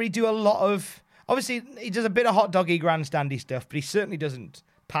 Like, he doesn't really do a lot of... Obviously, he does a bit of hot doggy grandstandy stuff, but he certainly doesn't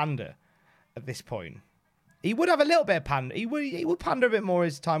pander at this point. He would have a little bit of pander. He would pander a bit more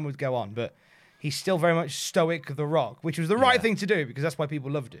as time would go on, but he's still very much stoic The Rock, which was the right thing to do because that's why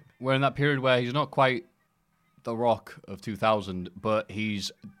people loved him. We're in that period where he's not quite The Rock of 2000, but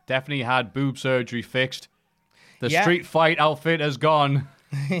he's definitely had boob surgery fixed. The street fight outfit has gone.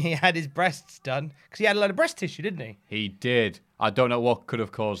 He had his breasts done because he had a lot of breast tissue, didn't he? He did. I don't know what could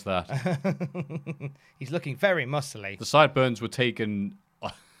have caused that. He's looking very muscly. The sideburns were taking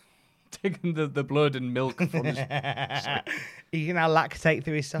the blood and milk from his... He can now lactate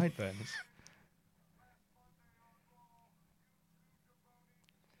through his sideburns.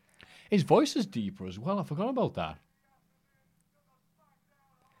 His voice is deeper as well. I forgot about that.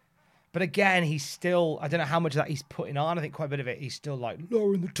 But again, he's still... I don't know how much of that he's putting on. I think quite a bit of it, he's still like,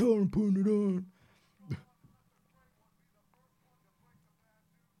 lowering the tone and putting it on.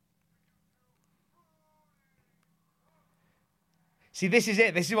 See, this is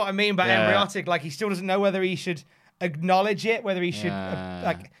it. This is what I mean by embryotic. Like, he still doesn't know whether he should acknowledge it, whether he should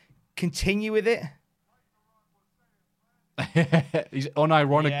continue with it. He's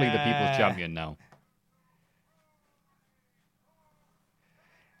unironically the people's champion now.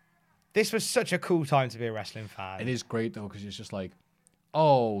 This was such a cool time to be a wrestling fan. It is great, though, because it's just like,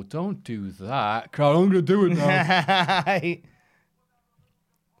 oh, don't do that. Crowd, I'm going to do it now. It's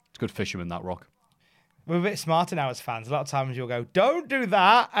good fisherman, that Rock. We're a bit smarter now as fans. A lot of times you'll go, don't do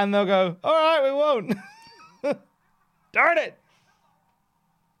that. And they'll go, all right, we won't. Darn it.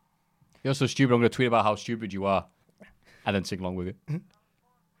 You're so stupid, I'm going to tweet about how stupid you are. And then sing along with it.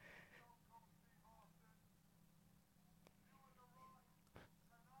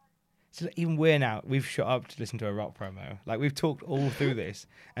 So even we're now, we've shut up to listen to a rock promo. Like, we've talked all through this.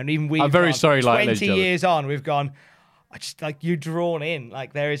 And even we've I'm very sorry, 20 years on, we've gone, I just, like, you're drawn in.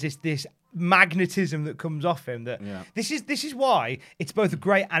 Like, there is this magnetism that comes off him that this is why it's both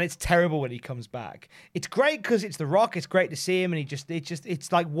great and it's terrible when he comes back. It's great because it's The Rock. It's great to see him, and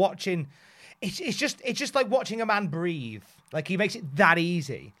it's like watching. It's just like watching a man breathe. Like, he makes it that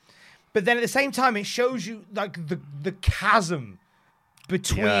easy. But then at the same time, it shows you like the chasm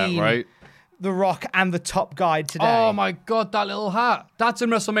between The Rock and the top guy today. Oh my God, that little hat. That's in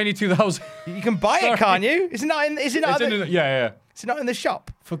WrestleMania 2000. You can buy it, can't you? Is it not in? Is it not? Yeah. Is it not in the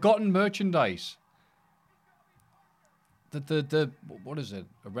shop? Forgotten merchandise. The what is it?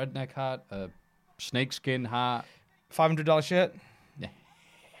 A redneck hat, a snakeskin hat, $500 shirt. Yeah.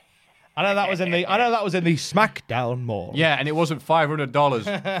 I know that was in the SmackDown mall. Yeah, and it wasn't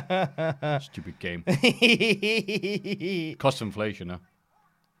 $500. Stupid game. Cost inflation, huh?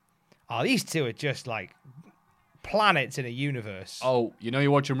 Oh, these two are just like planets in a universe. Oh, you know you're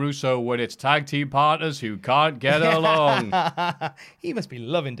watching Russo when it's tag team partners who can't get along. He must be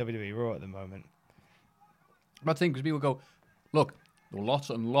loving WWE Raw at the moment. But I think because people go, look, there were lots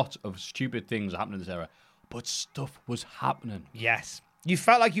and lots of stupid things happening in this era, but stuff was happening. Yes. You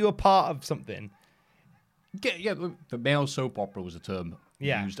felt like you were part of something. Yeah, the male soap opera was a term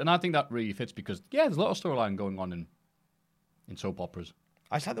used. And I think that really fits because, there's a lot of storyline going on in soap operas.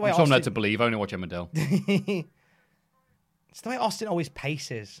 I just like the way I'm led to believe. I only watch Emmerdale. It's the way Austin always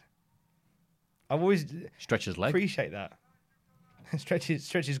paces. I've always stretch his leg. Appreciate that. stretch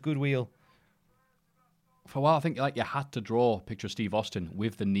his good wheel. For a while, I think like you had to draw a picture of Steve Austin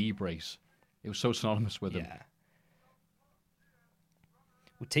with the knee brace. It was so synonymous with him.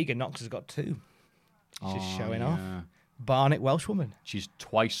 Well, Tegan Knox has got two. She's just showing off. Barnet Welshwoman. She's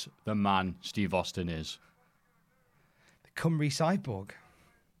twice the man Steve Austin is. The Cymru Cyborg.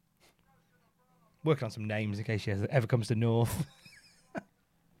 Working on some names in case she ever comes to North.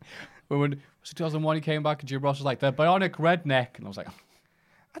 When was it 2001 he came back and Jim Ross was like, the bionic redneck. And I was like,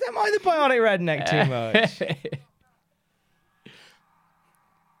 I don't mind the bionic redneck too much.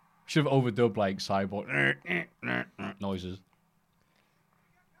 Should have overdubbed like cyborg noises.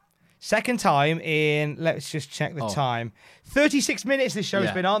 Second time in, let's just check the time. 36 minutes this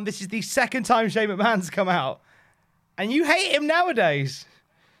show's been on. This is the second time Shane McMahon's come out. And you hate him nowadays.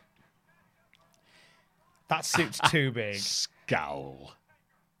 That suit's too big. Scowl.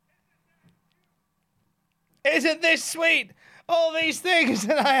 Isn't this sweet? All these things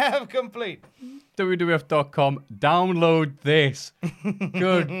that I have complete. WWF.com. Download this.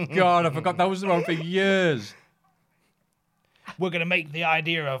 Good God, I forgot that was around for years. We're going to make the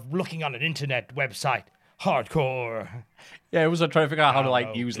idea of looking on an internet website hardcore. Yeah, it was trying to figure out how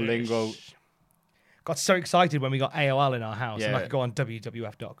to use lingo. Got so excited when we got AOL in our house and I could go on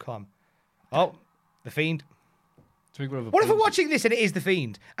WWF.com. Oh, The Fiend. What if we're watching this and it is The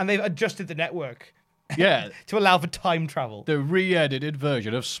Fiend and they've adjusted the network? Yeah. To allow for time travel. The re-edited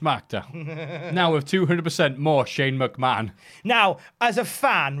version of SmackDown. Now with 200% more Shane McMahon. Now, as a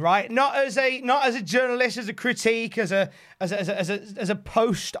fan, right? Not as a journalist, as a critique, as a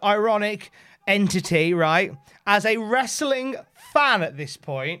post-ironic entity, right? As a wrestling fan at this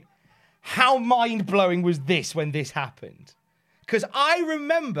point, how mind-blowing was this when this happened? Because I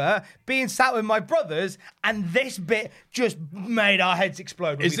remember being sat with my brothers and this bit just made our heads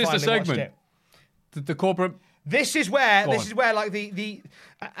explode when Is we this the finally watched segment? it. The corporate. This is where like the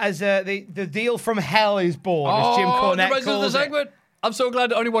deal from hell is born. As Jim Cornette the rest of the segment. I'm so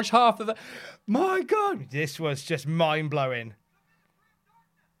glad I only watched half of that. My God, this was just mind blowing.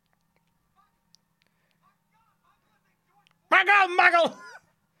 Muggle.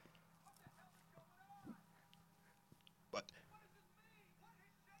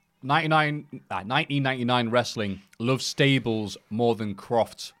 1999 wrestling loves stables more than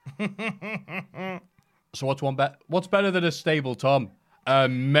Crofts. So what's better than a stable, Tom? A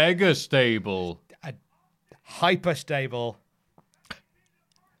mega stable. A hyper stable.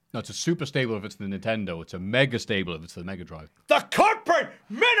 No, it's a super stable if it's the Nintendo. It's a mega stable if it's the Mega Drive. The corporate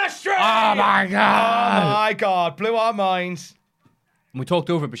ministry! Oh my God! Oh my God, blew our minds. And we talked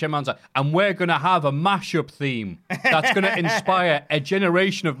over it, but Shane McMahon's like, and we're going to have a mashup theme that's going to inspire a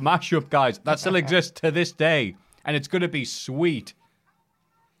generation of mashup guys that still exists to this day. And it's going to be sweet.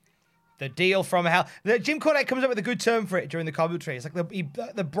 The deal from hell. Jim Cornette comes up with a good term for it during the commentary. It's like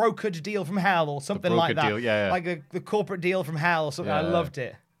the brokered deal from hell or something like that. Deal, yeah. Like the corporate deal from hell or something. Yeah. I loved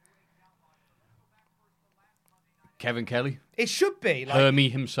it. Kevin Kelly. It should be like Hermie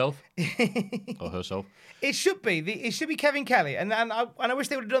himself or herself. It should be Kevin Kelly, and I wish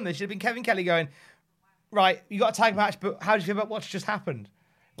they would have done this. It should have been Kevin Kelly going, right, you got a tag match, but how do you feel about what's just happened?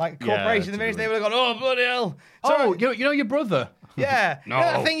 Like Corporation, the minute they would have gone, oh bloody hell! Oh, you know your brother. Yeah, No. You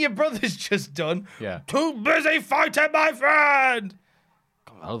know that thing your brother's just done. Yeah. Too busy fighting, my friend.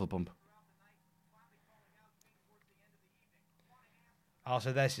 Hell of a bump. Oh,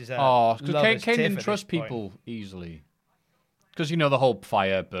 so this is because Kane didn't trust people easily. Because, you know, the whole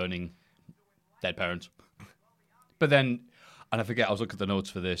fire, burning, dead parents. But then, and I forget, I was looking at the notes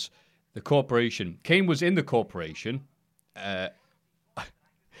for this, the corporation, Kane was in the corporation and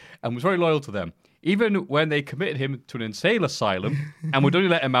was very loyal to them. Even when they committed him to an insane asylum and would only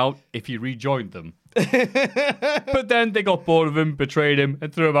let him out if he rejoined them. But then they got bored of him, betrayed him,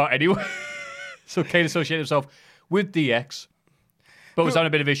 and threw him out anyway. So Kane associated himself with DX. But was on a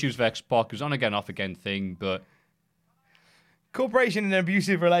bit of issues with X-Pac. It was on again, off again thing, but... Corporation in an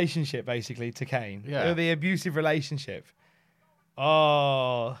abusive relationship, basically, to Kane. Yeah. The abusive relationship.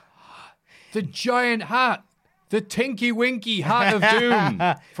 Oh. The giant hat. The Tinky Winky Hat of Doom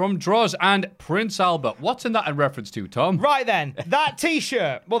from Droz and Prince Albert. What's in that in reference to, Tom? Right then, that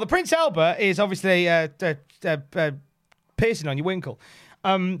T-shirt. Well, the Prince Albert is obviously piercing on your winkle.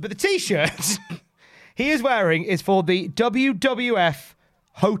 But the T-shirt he is wearing is for the WWF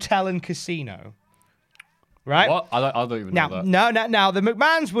Hotel and Casino. Right? What? I don't even know that. Now, the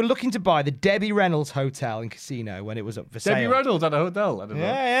McMahons were looking to buy the Debbie Reynolds Hotel and Casino when it was up for sale. Debbie Reynolds at a hotel? I don't know.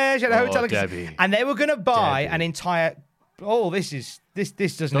 Yeah, she had a hotel and Debbie. casino. And they were going to buy an entire... Oh, this doesn't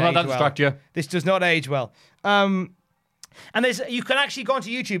age well. Don't let that distract you. This does not age well. And you can actually go onto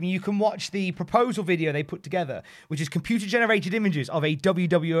YouTube and you can watch the proposal video they put together, which is computer-generated images of a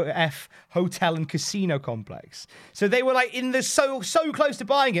WWF hotel and casino complex. So they were like so close to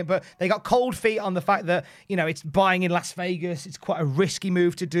buying it, but they got cold feet on the fact that, you know, it's buying in Las Vegas. It's quite a risky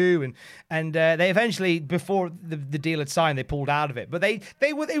move to do, and they eventually, before the deal had signed, they pulled out of it. But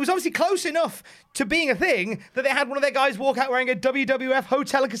it was obviously close enough to being a thing that they had one of their guys walk out wearing a WWF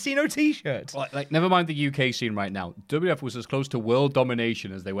hotel and casino T-shirt. Like, never mind the UK scene right now. WWF was as close to world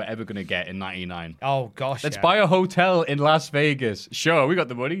domination as they were ever going to get in 99. Oh, gosh, Let's buy a hotel in Las Vegas. Sure, we got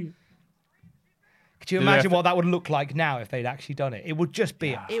the money. Could you imagine what that would look like now if they'd actually done it? It would just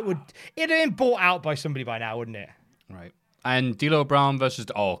be... It'd have been bought out by somebody by now, wouldn't it? Right. And D'Lo Brown versus...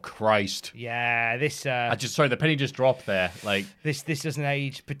 Oh, Christ. Yeah, this... Sorry, the penny just dropped there. Like This doesn't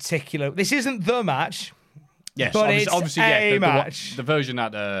age particular... This isn't the match. Yes, but obviously, a match. The version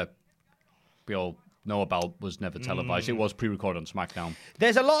that we all know about was never televised. It was pre-recorded on SmackDown.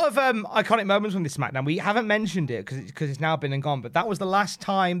 There's a lot of iconic moments from this SmackDown. We haven't mentioned it because it's now been and gone, but that was the last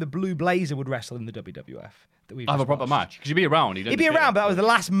time the Blue Blazer would wrestle in the WWF. That we've have a proper match because he'd be around. He'd be around, but that was the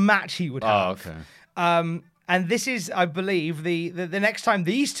last match he would have. Oh, okay. And this is, I believe, the next time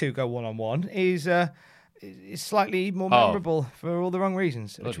these two go one-on-one is slightly more memorable for all the wrong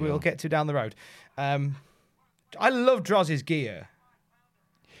reasons, which we'll get to down the road. I love Droz's gear.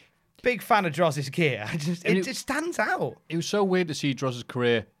 Big fan of Droz's gear. It just stands out. It was so weird to see Droz's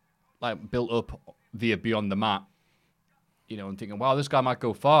career built up via Beyond the Mat. You know, and thinking, wow, this guy might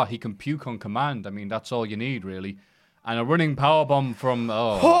go far. He can puke on command. I mean, that's all you need, really. And a running powerbomb from...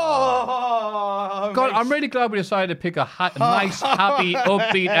 God, I'm really glad we decided to pick a nice, happy,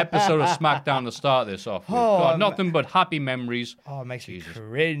 upbeat episode of SmackDown to start this off with. God, nothing but happy memories. Oh, it makes me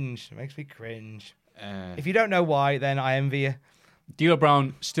cringe. It makes me cringe. If you don't know why, then I envy you. D'Lo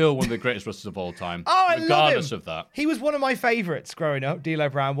Brown, still one of the greatest wrestlers of all time. Oh, I regardless love him. of that. He was one of my favourites growing up, D'Lo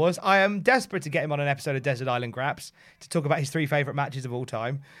Brown was. I am desperate to get him on an episode of Desert Island Graps to talk about his 3 favourite matches of all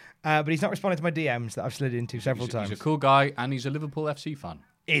time. But he's not responding to my DMs that I've slid into several times. He's a cool guy, and he's a Liverpool FC fan.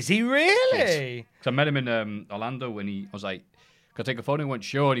 Is he really? Yes. I met him in Orlando when I was like, could I take a phone? And he went,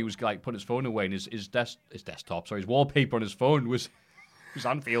 sure. And he was like putting his phone away, and his wallpaper on his phone was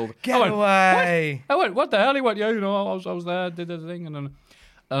Anfield. Get away. I went, what the hell? He went, yeah, you know, I was there, did the thing. And then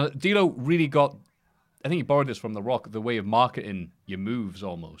D'Lo really got, I think he borrowed this from The Rock, the way of marketing your moves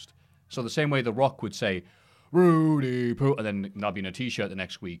almost. So the same way The Rock would say, Rudy Poo, and then not be in a T-shirt the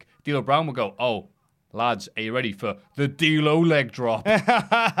next week. D'Lo Brown would go, oh, lads, are you ready for the D'Lo leg drop?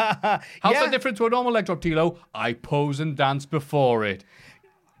 How's that different to a normal leg drop, D'Lo? I pose and dance before it.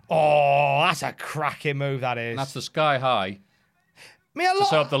 Oh, that's a cracking move, that is. And that's the sky high. To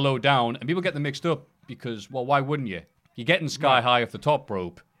set up the low down, and people get them mixed up because, well, why wouldn't you? You're getting sky high off the top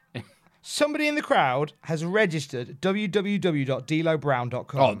rope. Somebody in the crowd has registered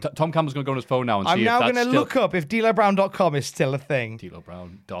www.delobrown.com. Oh, Tom Campbell's going to go on his phone now and see if that's I'm now going to look up if delobrown.com is still a thing.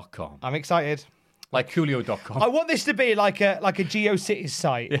 delobrown.com. I'm excited. Like Coolio.com. I want this to be like a GeoCities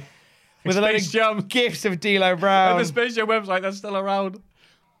site. Yeah. With a load Space Jam. of gifs of D'Lo Brown. And the Space Jam website, that's still around.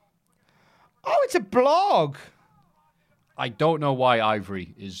 Oh, it's a blog. I don't know why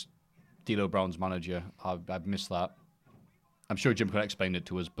Ivory is D'Lo Brown's manager. I've missed that. I'm sure Jim could explain it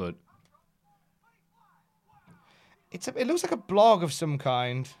to us, but... It looks like a blog of some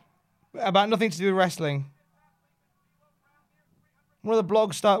kind. About nothing to do with wrestling. One of the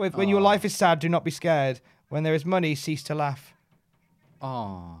blogs start with, when your life is sad, do not be scared. When there is money, cease to laugh.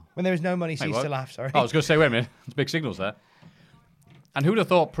 Oh. When there is no money, cease to laugh, sorry. Oh, I was going to say, wait a minute. There's big signals there. And who'd have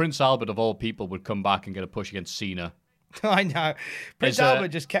thought Prince Albert, of all people, would come back and get a push against Cena? I know. Prince Albert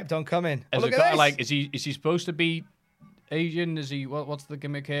just kept on coming. As look a at guy, this. like, is he supposed to be Asian? Is he? What's the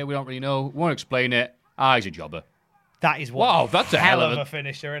gimmick here? We don't really know. Won't explain it. He's a jobber. That is one wow, that's a hell of a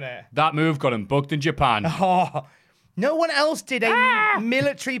finisher, isn't it? That move got him booked in Japan. Oh, no one else did a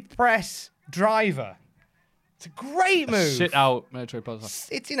military press driver. It's a great move. Sit out military press.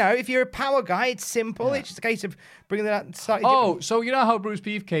 It's, if you're a power guy, it's simple. Yeah. It's just a case of bringing that slightly different. So you know how Bruce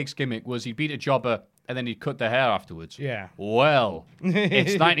Beefcake's gimmick was he beat a jobber and then he'd cut their hair afterwards? Yeah. Well,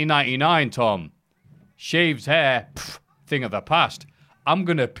 it's 1999, Tom. Shaved hair, thing of the past. I'm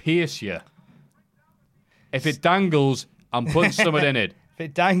going to pierce you. If it dangles, I'm putting something in it. If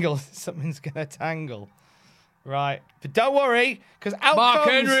it dangles, something's going to tangle. Right. But don't worry, because out Mark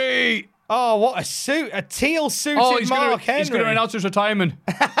comes... Henry! Oh, what a suit. A teal suited Mark Henry. He's going to announce his retirement.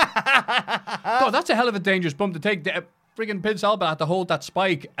 God, that's a hell of a dangerous bump to take. Friggin' Prince Albert had to hold that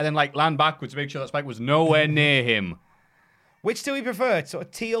spike and then land backwards to make sure that spike was nowhere near him. Which do we prefer? Sort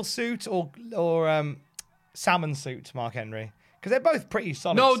of teal suit or salmon suit, Mark Henry? Because they're both pretty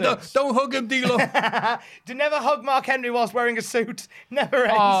solid suits. Don't hug him, D'Lo. Do never hug Mark Henry whilst wearing a suit. Never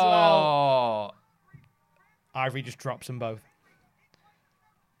ends well. Ivory just drops them both.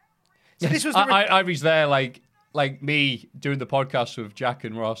 So this was Ivory's there like me doing the podcast with Jack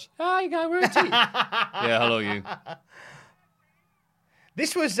and Ross. Hi, guy, we're a team. Yeah, hello, you.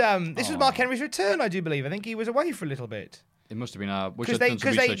 This was Mark Henry's return, I do believe. I think he was away for a little bit. It must have been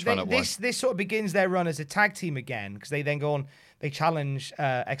this sort of begins their run as a tag team again, because they then go on, they challenge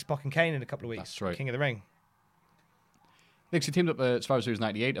X-Pac and Kane in a couple of weeks. That's right. King of the Ring. They teamed up at Survivor Series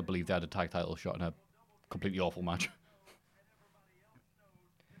 98, I believe they had a tag title shot in a completely awful match.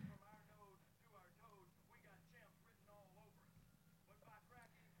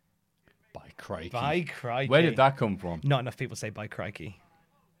 By crikey. Where did that come from? Not enough people say by crikey.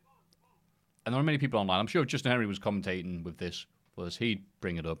 And there are many people online. I'm sure if Justin Henry was commentating with this, he'd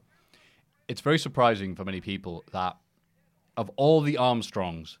bring it up. It's very surprising for many people that of all the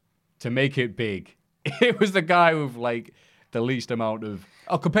Armstrongs to make it big, it was the guy with the least amount of...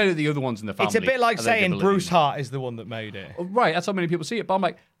 Oh, compared to the other ones in the family. It's a bit like saying Bruce Hart is the one that made it. Right, that's how many people see it. But I'm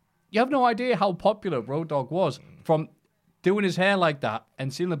like, you have no idea how popular Road Dogg was from... doing his hair like that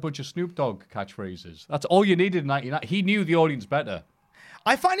and stealing a bunch of Snoop Dogg catchphrases. That's all you needed in 1999. He knew the audience better.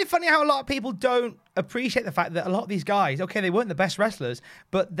 I find it funny how a lot of people don't appreciate the fact that a lot of these guys, okay, they weren't the best wrestlers,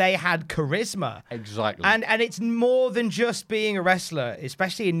 but they had charisma. Exactly. And it's more than just being a wrestler,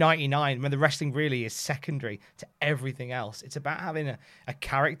 especially in 99, when the wrestling really is secondary to everything else. It's about having a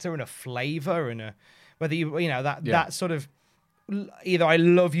character and a flavor and whether that sort of either I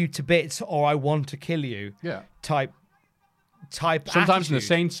love you to bits or I want to kill you type sometimes attitude. in the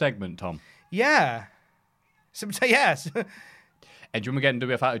same segment, Tom. Yeah. Yes. And do you remember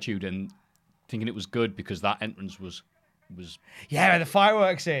getting WF Attitude and thinking it was good because that entrance was... Yeah, the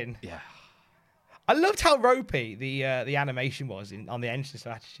fireworks in. Yeah. I loved how ropey the animation was on the entrance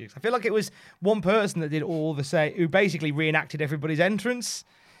of Attitude. I feel like it was one person that did all the say, who basically reenacted everybody's entrance.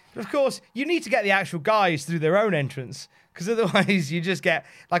 But of course, you need to get the actual guys through their own entrance, because otherwise you just get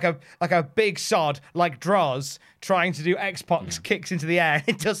like a big sod like Droz trying to do X-Pac's kicks into the air.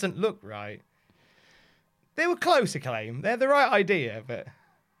 It doesn't look right. They were close, Acclaim. They're the right idea, but...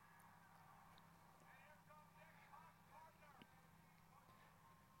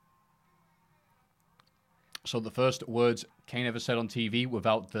 So the first words Kane ever said on TV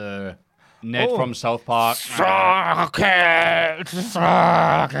without the Ned from South Park. Suck it!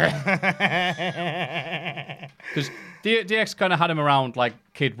 Suck it! Because DX kind of had him around like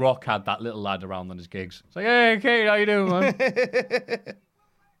Kid Rock had that little lad around on his gigs. It's like, hey, Kane, how you doing, man?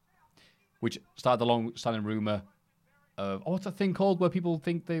 Which started the long-standing rumor of, what's that thing called where people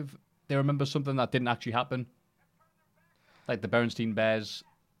think they remember something that didn't actually happen? Like the Berenstein Bears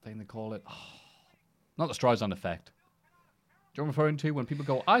thing they call it. Oh, not the Streisand effect. you're referring to when people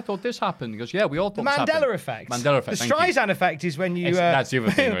go, I thought this happened? He goes, yeah, we all thought The this Mandela happened. effect. Mandela effect. The thank you. Streisand effect is when you. That's the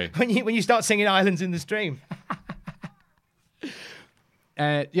other thing, right? when you start singing Islands in the Stream.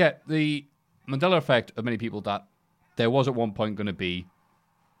 The Mandela effect of many people that there was at one point going to be,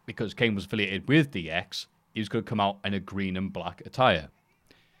 because Kane was affiliated with DX, he was going to come out in a green and black attire.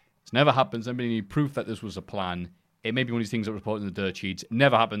 It's never happened. There's never any proof that this was a plan. It may be one of these things that were reported in the dirt sheets.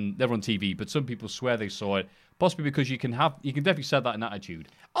 Never happened, never on TV, but some people swear they saw it. Possibly because you can definitely set that in attitude.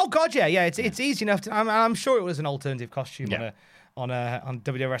 Oh God, yeah. It's easy enough to. I'm sure it was an alternative costume on WWE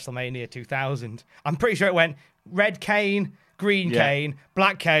WrestleMania 2000. I'm pretty sure it went red Kane, green Kane,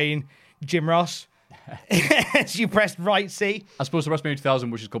 black Kane, Jim Ross. As you pressed right C. As opposed to WrestleMania 2000,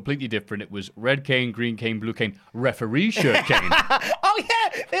 which is completely different. It was red Kane, green Kane, blue Kane, referee shirt Kane. Oh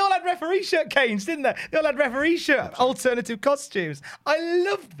yeah, they all had referee shirt Kanes, didn't they? They all had referee shirt alternative costumes. I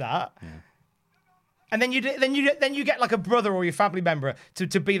loved that. Yeah. And then you get like a brother or your family member to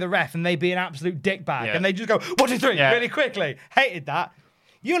be the ref, and they be an absolute dickbag, and they just go 1, 2, 3 really quickly. Hated that.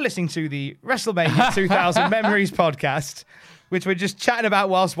 You're listening to the WrestleMania 2000 Memories podcast, which we're just chatting about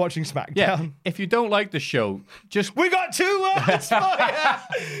whilst watching SmackDown. Yeah. If you don't like the show, just we got 2 words for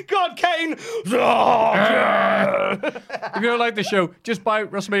you. God, Kane. If you don't like the show, just buy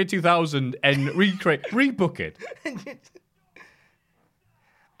WrestleMania 2000 and rebook it.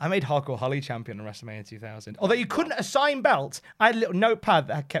 I made Hardcore Holly champion on WrestleMania 2000. Although you couldn't assign belts, I had a little notepad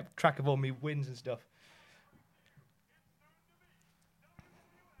that kept track of all my wins and stuff.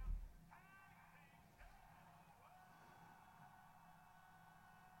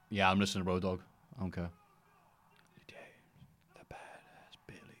 Yeah, I'm listening to Road Dogg. I don't care. The badass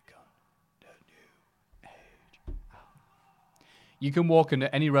Billy Gunn, the new age. You can walk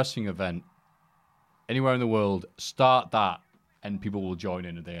into any wrestling event anywhere in the world, start that, and people will join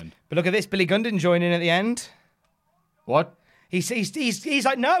in at the end. But look at this, Billy Gunn didn't join in at the end. What? He's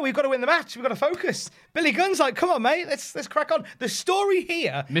like, no, we've got to win the match. We've got to focus. Billy Gunn's like, come on, mate, let's crack on. The story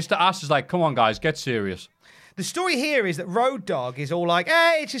here... Mr. Ass is like, come on, guys, get serious. The story here is that Road Dogg is all like,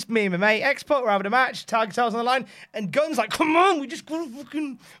 hey, it's just me and my mate. X-Pac, we're having a match. Tag titles on the line. And Gunn's like, come on, we just got to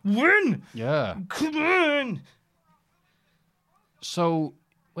fucking win. Yeah. Come on. So,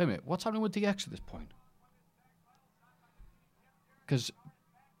 wait a minute. What's happening with DX at this point? Because,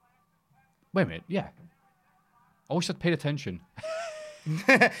 wait a minute. Yeah. I always have paid attention.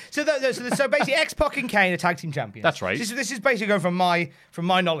 So basically, X-Pac and Kane are tag team champions. That's right. This is basically going from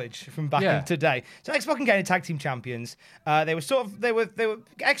my knowledge from back in today. So X-Pac and Kane are tag team champions. They were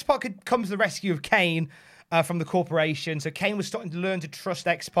X-Pac had come to the rescue of Kane from the corporation. So Kane was starting to learn to trust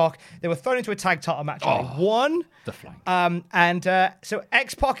X-Pac. They were thrown into a tag title match and they won. The flank. So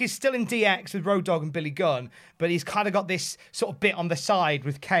X-Pac is still in DX with Road Dogg and Billy Gunn, but he's kind of got this sort of bit on the side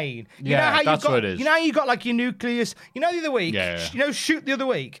with Kane. You know how that's what it is. You know how you got like your nucleus. You know the other week. You know, Shoot the other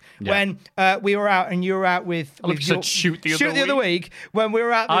week when we were out and you were out with. Shoot the other week when we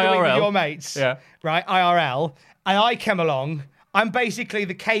were out the other week with your mates. Yeah. Right, IRL, and I came along. I'm basically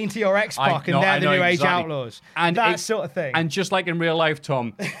the Kane to your X-Pac, and they're the New Age Outlaws. And that sort of thing. And just like in real life,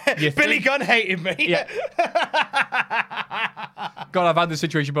 Tom... Billy Gunn hated me. Yeah. God, I've had this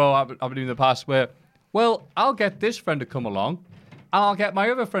situation before I've been in the past where, well, I'll get this friend to come along, and I'll get my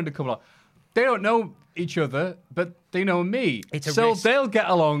other friend to come along. They don't know each other, but they know me. Risk. They'll get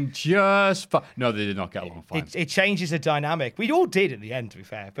along just fine. No, they did not get along fine. It changes the dynamic. We all did at the end, to be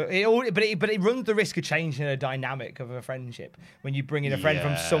fair, but it runs the risk of changing a dynamic of a friendship when you bring in a friend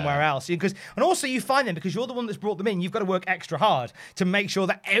from somewhere else. And also you find them because you're the one that's brought them in. You've got to work extra hard to make sure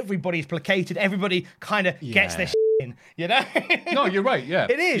that everybody's placated. Everybody kind of gets their shit in. You know? No, you're right. Yeah,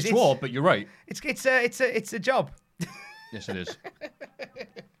 it is. It's raw, but you're right. It's a job. Yes, it is.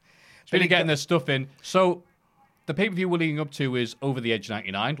 Really getting their stuff in. So the pay-per-view we're leading up to is Over the Edge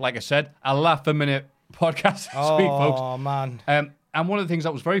 99. Like I said, a laugh-a-minute podcast this week, folks. Oh, man. And one of the things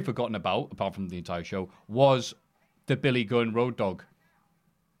that was very forgotten about, apart from the entire show, was the Billy Gunn Road Dogg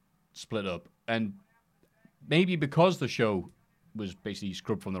split up. And maybe because the show was basically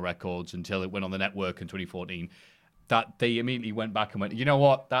scrubbed from the records until it went on the network in 2014, that they immediately went back and went, you know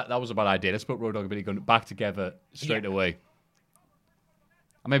what, that was a bad idea. Let's put Road Dogg and Billy Gunn back together straight away.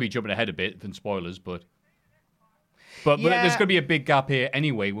 I may be jumping ahead a bit than spoilers, but there's going to be a big gap here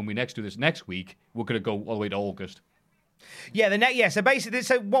anyway. When we next do this next week, we're going to go all the way to August. Yeah, so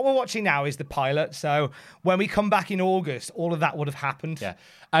basically, what we're watching now is the pilot. So when we come back in August, all of that would have happened. Yeah,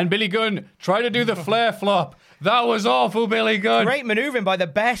 and Billy Gunn tried to do the flare flop. That was awful, Billy Gunn. Great maneuvering by the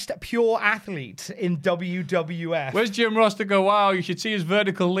best pure athlete in WWF. Where's Jim Ross to go, wow, you should see his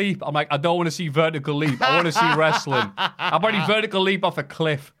vertical leap? I'm like, I don't want to see vertical leap. I want to see wrestling. How about he vertical leap off a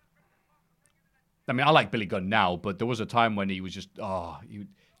cliff? I mean, I like Billy Gunn now, but there was a time when he was just,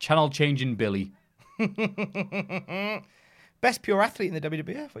 channel changing Billy. Best pure athlete in the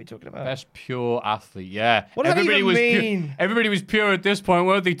WWF, what are you talking about? Best pure athlete, yeah. What does that even mean? Pure, everybody was pure at this point,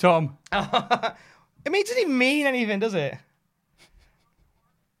 weren't they, Tom? I mean, it doesn't even mean anything, does it?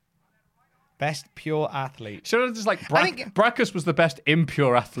 Best pure athlete. Sure, it's like Brackus was the best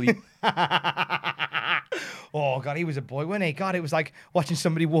impure athlete. Oh, God, he was a boy, wasn't he? God, it was like watching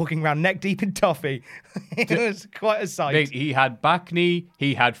somebody walking around neck deep in toffee. It was quite a sight. Mate, he had back knee,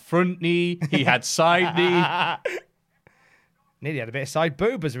 he had front knee, he had side knee. Nearly had a bit of side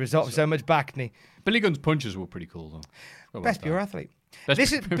boob as a result of so much back knee. Billy Gunn's punches were pretty cool, though. Best pure athlete.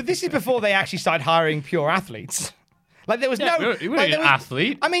 This is before they actually started hiring pure athletes. Like there was You were an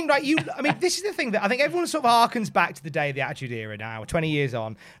athlete. I mean, this is the thing that I think everyone sort of harkens back to the day of the Attitude Era now, 20 years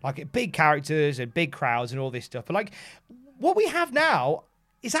on, like big characters and big crowds and all this stuff. But like what we have now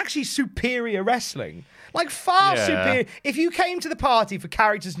is actually superior wrestling. Like far superior. If you came to the party for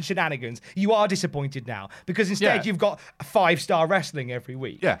characters and shenanigans, you are disappointed now because instead you've got 5-star wrestling every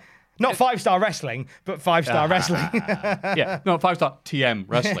week. Yeah. Not 5-star wrestling, but 5-star wrestling. Yeah, no, 5-star TM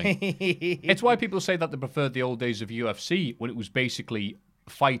wrestling. It's why people say that they preferred the old days of UFC when it was basically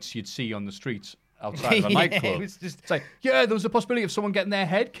fights you'd see on the streets outside of a nightclub. It's like, there was a possibility of someone getting their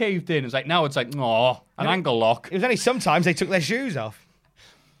head caved in. It's like, now it's like, an angle lock. It was only sometimes they took their shoes off.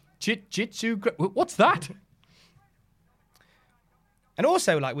 Jitsu, what's that? And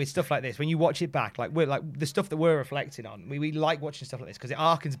also, like with stuff like this, when you watch it back, like we're like the stuff that we're reflecting on, we like watching stuff like this because it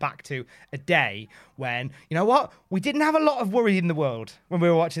harkens back to a day when, you know what, we didn't have a lot of worry in the world when we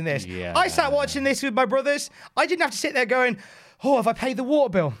were watching this. Yeah. I sat watching this with my brothers. I didn't have to sit there going, oh, have I paid the water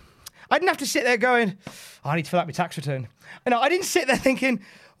bill? I didn't have to sit there going, oh, I need to fill out my tax return. And I didn't sit there thinking,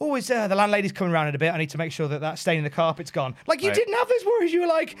 oh, is the landlady's coming around in a bit. I need to make sure that stain in the carpet's gone. Like, you didn't have those worries. You were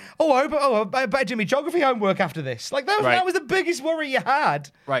like, I better do my geography homework after this. Like, that was the biggest worry you had.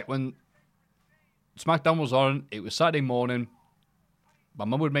 Right, when SmackDown was on, it was Saturday morning. My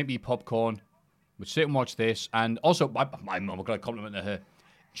mum would make me popcorn. We'd sit and watch this. And also, my mum, I've got a compliment to her.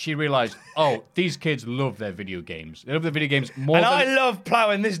 She realised, these kids love their video games. They love their video games more than... And I love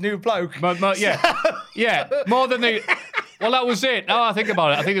ploughing this new bloke. Yeah, more than they... Well, that was it. Now I think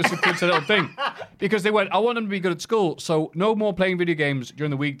about it, I think it's a kid's little thing. Because they went, I want them to be good at school, so no more playing video games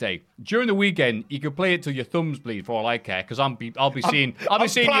during the weekday. During the weekend, you can play it till your thumbs bleed for all I care, because I'll be seeing your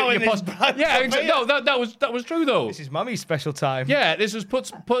Yeah, no, that was true though. This is Mummy's special time. Yeah, this is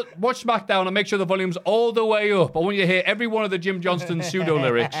watch SmackDown and make sure the volume's all the way up. I want you to hear every one of the Jim Johnston pseudo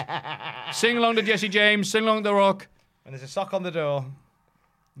lyrics. Sing along to Jesse James, sing along to The Rock. And there's a sock on the door.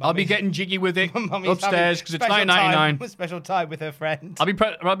 I'll be getting jiggy with it upstairs because it's $9.99. Special time with her friend. I'll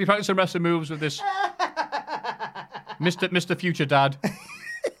be practicing wrestling moves with this Mr. Future Dad.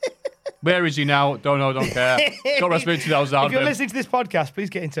 Where is he now? Don't know, don't care. Got WrestleMania 2000 out. If you're listening to this podcast, please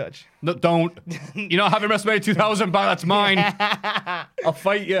get in touch. No, don't. You're not having WrestleMania 2000 back. That's mine. I'll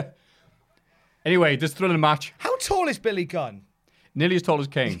fight you. Anyway, this thrilling match. How tall is Billy Gunn? Nearly as tall as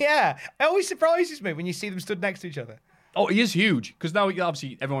Kane. Yeah, it always surprises me when you see them stood next to each other. Oh, he is huge because now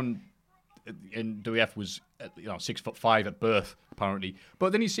obviously everyone in WF was 6'5" at birth apparently,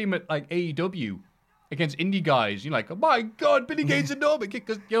 but then you see him at like AEW against indie guys. You're like, oh my god, Billy Gaines enormous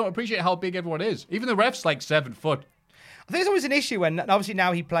because you don't appreciate how big everyone is. Even the ref's like 7 foot. I think there's always an issue when obviously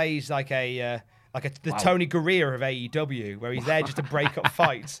now he plays like the Tony Gurria of AEW, where he's there just to break up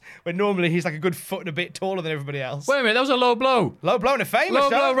fights. When normally he's like a good foot and a bit taller than everybody else. Wait a minute, that was a low blow. Low blow and a famous low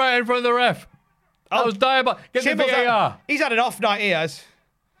blow right in front of the ref. I was diabolical. Get the VAR. He's had an off night, he has.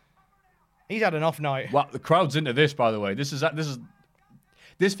 He's had an off night. Well, the crowd's into this, by the way. This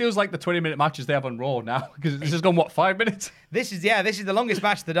feels like the 20-minute matches they have on Raw now because this has gone 5 minutes. This is the longest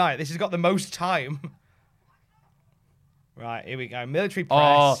match of the night. This has got the most time. Right, here we go. Military press.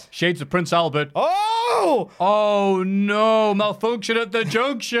 Oh, shades of Prince Albert. Oh no, malfunction at the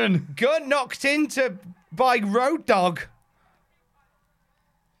junction. Gun knocked into by Road Dogg.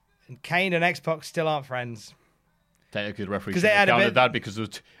 And Kane and X-Pac still aren't friends. Technically, the referee counted that because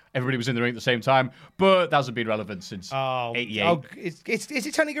everybody was in the ring at the same time, but that hasn't been relevant since 88. Oh, is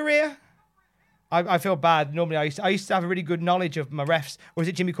it Tony Gurria? I feel bad. Normally, I used to have a really good knowledge of my refs. Or is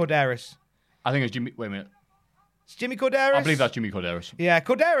it Jimmy Corderas? I think it's Jimmy. Wait a minute. It's Jimmy Corderas? I believe that's Jimmy Corderas. Yeah,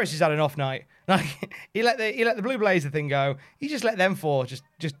 Corderas has had an off night. Like he let the Blue Blazer thing go. He just let them four just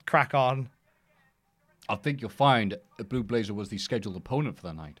crack on. I think you'll find that Blue Blazer was the scheduled opponent for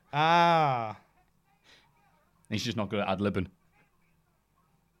that night. Ah. He's just not good at ad-libbing.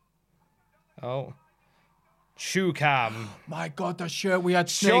 Oh. Shoe cam. My God, that shirt. We had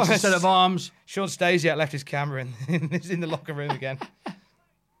snakes instead of arms. Sean Stasiak left his camera in the locker room again.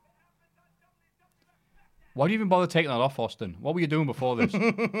 Why do you even bother taking that off, Austin? What were you doing before this?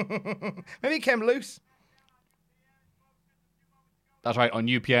 Maybe it came loose. That's right, on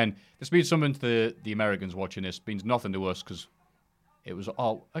UPN. This means something to the Americans watching this. It means nothing to us because it was...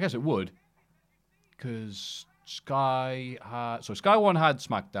 Oh, I guess it would. Because Sky had... So Sky One had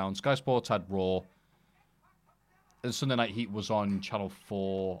SmackDown. Sky Sports had Raw. And Sunday Night Heat was on Channel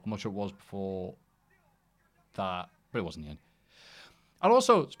 4. I'm not sure it was before that. But it wasn't the end. And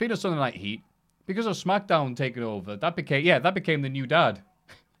also, speaking of Sunday Night Heat, because of SmackDown taking over, that became the new dad.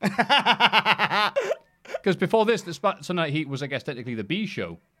 Because before this, the Sunday Night Heat was, I guess, technically the B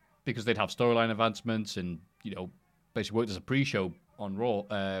show, because they'd have storyline advancements and, basically worked as a pre-show on Raw.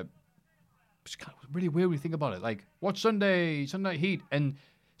 It's kind of really weird when you think about it. Like, watch Sunday Night Heat, and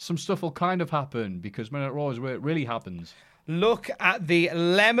some stuff will kind of happen, because Monday Night Raw is where it really happens. Look at the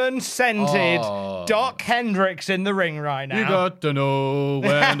lemon-scented Doc Hendricks in the ring right now. You got to know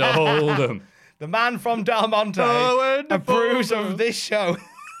when to hold them. The man from Del Monte approves of this show.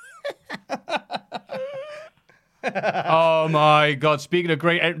 Oh my God! Speaking of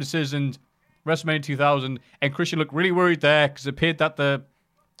great entrances and WrestleMania 2000, and Christian looked really worried there because it appeared that the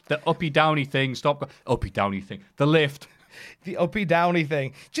uppy downy thing the lift. The uppy downy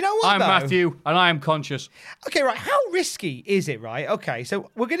thing. Do you know what? I'm Matthew, and I am conscious. Okay, right. How risky is it, right? Okay,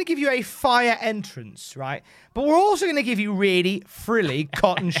 so we're going to give you a fire entrance, right? But we're also going to give you really frilly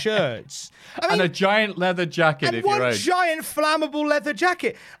cotton shirts. And a giant leather jacket, if you're right. And one giant flammable leather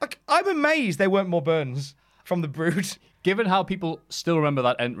jacket. Like, I'm amazed there weren't more burns from the Brood. Given how people still remember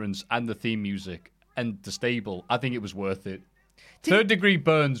that entrance and the theme music and the stable, I think it was worth it. Third-degree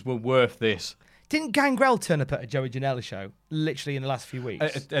burns were worth this. Didn't Gangrel turn up at a Joey Janela show, literally in the last few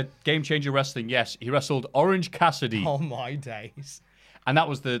weeks? Game Changer Wrestling, yes. He wrestled Orange Cassidy. Oh, my days. And that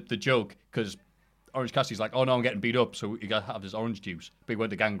was the joke, because Orange Cassidy's like, oh, no, I'm getting beat up, so you got to have this orange juice. But he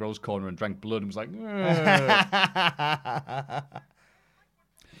went to Gangrel's corner and drank blood and was like,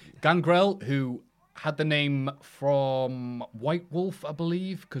 Gangrel, who had the name from White Wolf, I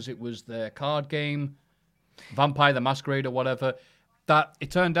believe, because it was their card game, Vampire the Masquerade or whatever, that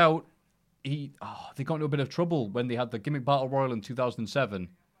it turned out they got into a bit of trouble when they had the Gimmick Battle Royal in 2007.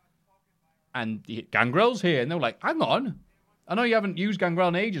 And Gangrel's here. And they were like, hang on. I know you haven't used Gangrel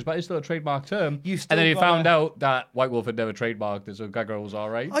in ages, but it's still a trademark term. And then he found out that White Wolf had never trademarked it, so Gangrel was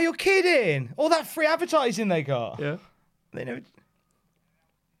all right. Oh, you're kidding? All that free advertising they got. Yeah. They never...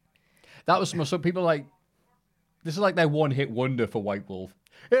 That was some people like... This is like their one-hit wonder for White Wolf.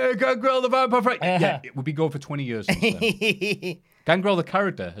 Yeah, Gangrel the Vampire. Yeah, it would be going for 20 years since then. Gangrel the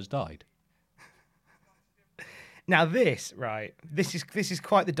character has died. Now this, right, this is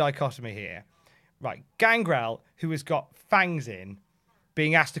quite the dichotomy here. Right, Gangrel, who has got fangs in,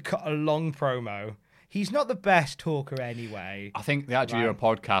 being asked to cut a long promo. He's not the best talker anyway. I think they actually do a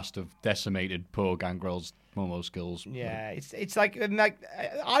podcast of decimated poor Gangrel's promo skills. Yeah, it's like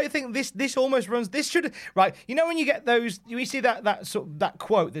I think this almost runs. This should right. You know when you get those, you see that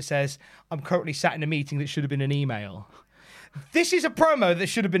quote that says, "I'm currently sat in a meeting that should have been an email." This is a promo that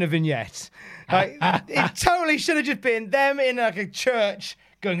should have been a vignette. Like, it totally should have just been them in like a church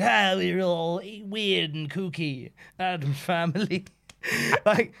going, we're all weird and kooky, Addams Family.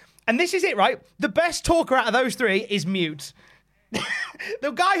 And this is it, right? The best talker out of those three is Mute.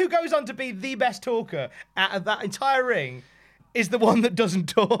 The guy who goes on to be the best talker out of that entire ring is the one that doesn't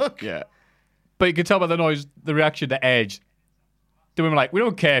talk. Yeah. But you can tell by the noise, the reaction to Edge. The women like, we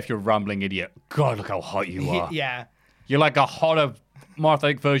don't care if you're a rambling idiot. God, look how hot you are. Yeah. You're like a hotter, more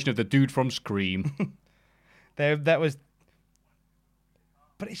athletic version of the dude from Scream. That was...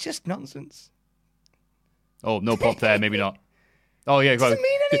 But it's just nonsense. Oh, no pop there, maybe not. Oh, yeah. Doesn't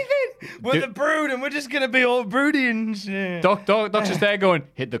mean anything. We're the Brood and we're just going to be all broody and shit. Doc's just there going,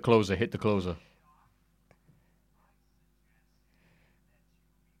 hit the closer, hit the closer.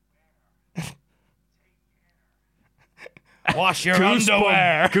 Wash your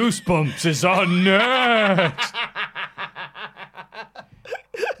underwear. Goosebumps is on next.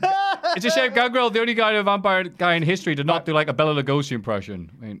 It's a shame Gangrel, the only vampire guy in history, did not do like a Bela Lugosi impression.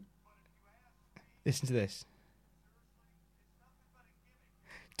 I mean, listen to this.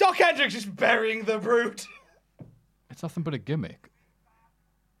 Doc Hendricks is burying the Brood. It's nothing but a gimmick.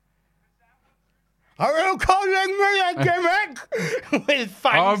 Are you calling me a gimmick? With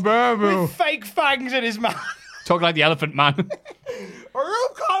fangs, with fake fangs in his mouth. Talking like the Elephant Man. Are you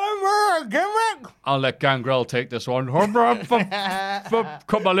calling me a gimmick? I'll let Gangrel take this one. Cut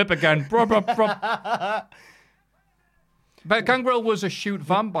my lip again. But Gangrel was a shoot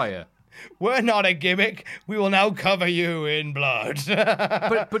vampire. We're not a gimmick. We will now cover you in blood.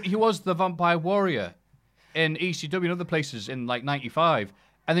 but he was the vampire warrior in ECW and other places in like 95.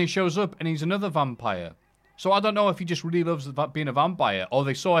 And then he shows up and he's another vampire. So I don't know if he just really loves being a vampire, or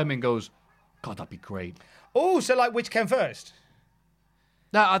they saw him and goes, God, that'd be great. Oh, so like which came first?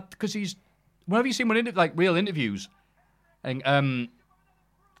 Nah, because he's... Whenever you see him in like real interviews, and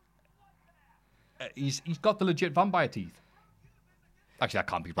he's got the legit vampire teeth. Actually, that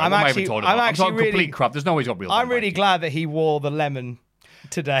can't be right. What am I even talking about? I'm talking complete crap. There's no way he's got real vampire I'm really teeth. glad that he wore the lemon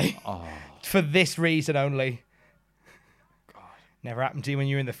today. For this reason only. God. Never happened to you when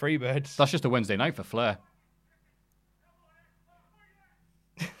you were in the Freebirds. That's just a Wednesday night for Flair.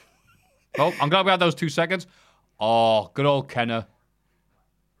 Oh, I'm glad we had those 2 seconds. Oh, good old Kenner.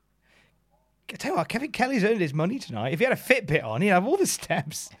 I tell you what, Kevin Kelly's earned his money tonight. If he had a Fitbit on, he'd have all the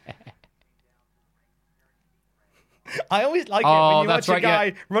steps. I always like it when you watch a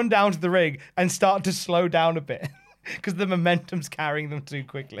guy run down to the ring and start to slow down a bit because the momentum's carrying them too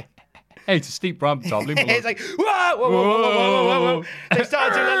quickly. Hey, it's a steep ramp, Tom. It's like, whoa, whoa, whoa, whoa, whoa, whoa, whoa, whoa. They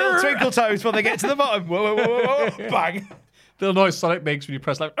start doing their little twinkle toes before they get to the bottom. Whoa, whoa, whoa, whoa, whoa. Bang. The little noise Sonic makes when you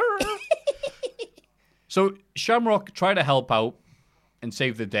press like... So Shamrock tried to help out and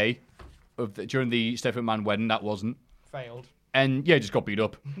save the day during the Stephanie McMahon wedding. That wasn't. Failed. And yeah, just got beat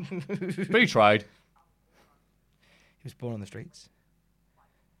up. But he tried. He was born on the streets.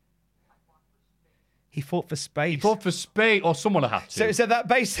 He fought for space. He fought for space, or someone had to. So that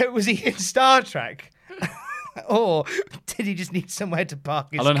base, so was he in Star Trek? Or did he just need somewhere to park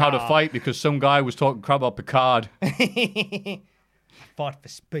his car? I learned how to fight because some guy was talking crap about Picard. I fought for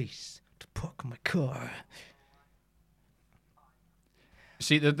space to park my car.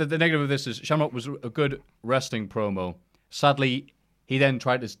 See, the negative of this is Shamrock was a good wrestling promo. Sadly, he then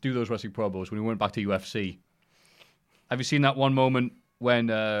tried to do those wrestling promos when he went back to UFC. Have you seen that one moment when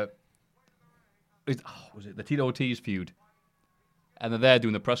was it the Tito Ortiz feud? And they're there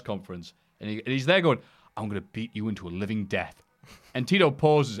doing the press conference, and he's there going, "I'm going to beat you into a living death," and Tito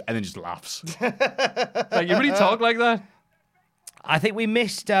pauses and then just laughs. Like, you really talk like that? I think we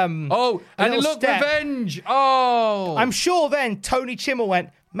missed. And look, revenge. Oh, I'm sure. Then Tony Chimmel went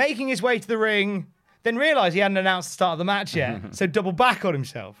making his way to the ring, then realised he hadn't announced the start of the match yet, so double back on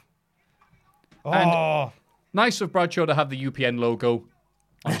himself. Oh. And nice of Bradshaw to have the UPN logo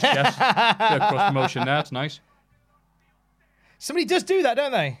on his chest. Cross promotion there. It's nice. Somebody does do that,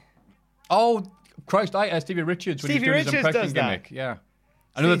 don't they? Oh, Christ, Stevie Richards. When Stevie he was doing his Richards impression does gimmick. That. Yeah.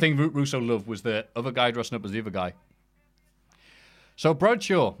 Another thing Russo loved was the other guy dressing up as the other guy. So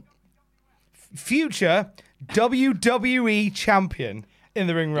Bradshaw. Future WWE champion in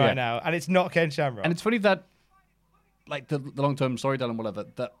the ring right now, and it's not Ken Shamrock. And it's funny that, like, the long-term storytelling, whatever,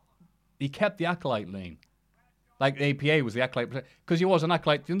 that he kept the Acolyte lane. Like, the APA was the Acolyte, because he was an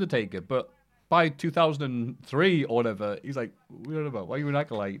Acolyte The Undertaker, but by 2003 or whatever, he's like, we don't know about, why are you an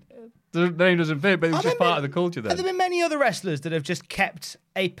Acolyte? The name doesn't fit, but it was just part of the culture then. Have there been many other wrestlers that have just kept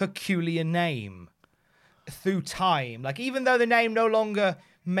a peculiar name through time? Like, even though the name no longer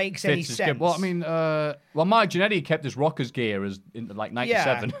makes any sense. Well, I mean, Mark Jannetty kept his Rockers gear as in like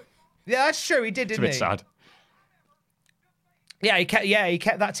 97. Yeah, that's true. He did, didn't he? It's a bit sad. Yeah, he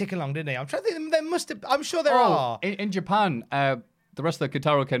kept that ticking along, didn't he? I'm trying to think. There must have. I'm sure there are. In Japan, the wrestler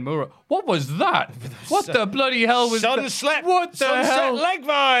Kotaro Kenmura. What was that? What the bloody hell was that? Sunset. What the hell? Leg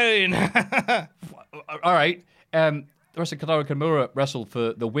vine. All right. The wrestler Kotaro Kenmura wrestled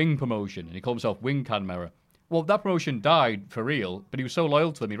for the Wing promotion, and he called himself Wing Kanemaru. Well, that promotion died for real, but he was so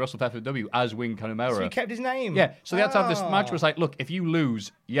loyal to them, he wrestled for FMW as Wing Kanemaru. So he kept his name. Yeah, so they had to have this match where it's like, look, if you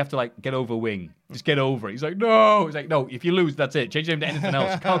lose, you have to, like, get over Wing. Just get over it. He's like, no. He's like, no, if you lose, that's it. Change your name to anything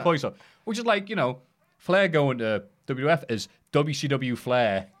else. Can't call yourself. Which is like, you know, Flair going to WWF as WCW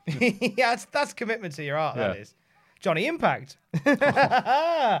Flair. Yeah, that's commitment to your art, that is. Johnny Impact.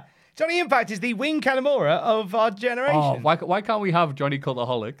 Johnny Impact is the Wing Kanemaru of our generation. Oh, why can't we have Johnny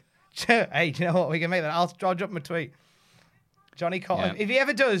Cultaholic? Hey, do you know what? We can make that. I'll drop him a tweet. Johnny Cultaholic. Yeah. If he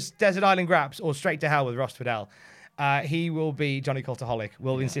ever does Desert Island Graps or Straight to Hell with Ross Fidel, he will be Johnny Cultaholic.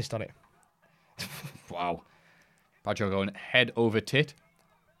 We'll insist on it. Wow. Bradshaw going head over tit.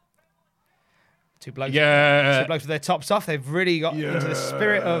 Two blokes with their tops off. They've really got into the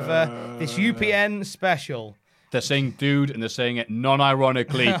spirit of this UPN special. They're saying dude, and they're saying it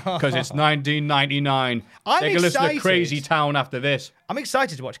non-ironically because it's 1999. They can listen to Crazy Town after this. I'm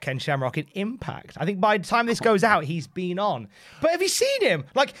excited to watch Ken Shamrock in Impact. I think by the time this goes out, he's been on. But have you seen him?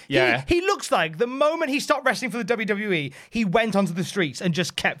 Like, he looks like the moment he stopped wrestling for the WWE, he went onto the streets and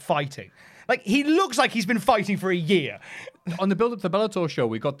just kept fighting. Like, he looks like he's been fighting for a year. On the build-up to the Bellator show,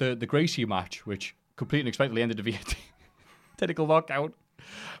 we got the Gracie match, which completely unexpectedly ended via technical knockout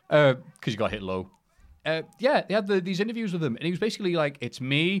because he got hit low. They had these interviews with him, and he was basically like, it's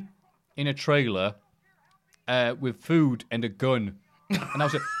me in a trailer with food and a gun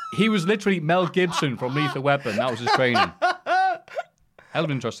And he was literally Mel Gibson from Lethal Weapon. That was his training. Hell of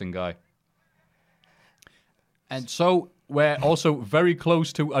an interesting guy. And so we're also very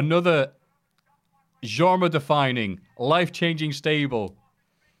close to another genre-defining, life-changing stable.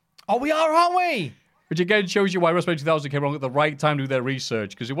 Oh, we are, aren't we? Which again shows you why WrestleMania 2000 came along at the right time to do their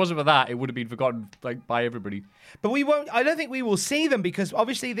research. Because if it wasn't for that, it would have been forgotten by everybody. But we won't. I don't think we will see them because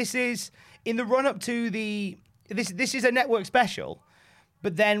obviously this is in the run-up to the. This is a network special,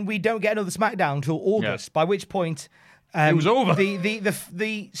 but then we don't get another SmackDown until August. Yeah. By which point, it was over.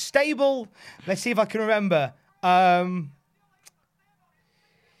 The stable. Let's see if I can remember. Go on.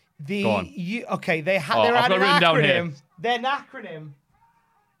 They had an acronym. Their acronym.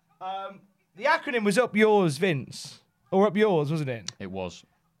 The acronym was Up Yours, Vince, or Up Yours, wasn't it? It was.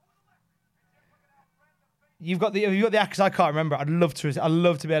 You've got the because I can't remember. I'd love to be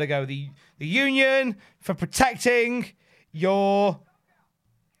able to go. The union for protecting your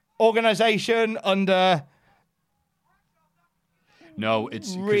organization under. No,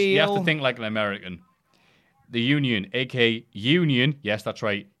 it's because you have to think like an American. The union, aka union, yes, that's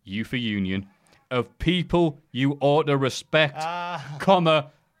right, U for union, of people you ought to respect,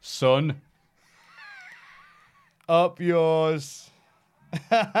 comma, son. Up yours.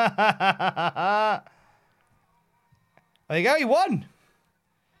 There you go, he won.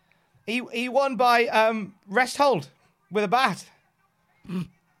 He won by rest hold with a bat.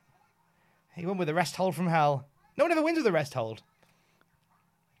 He won with a rest hold from hell. No one ever wins with a rest hold.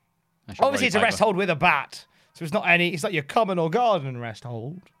 Obviously, it's a rest hold with a bat. So it's not your common or garden rest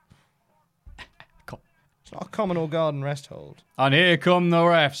hold. It's not a common or garden rest hold. And here come the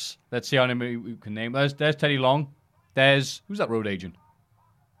refs. Let's see how many we can name. There's Teddy Long. Who's that road agent?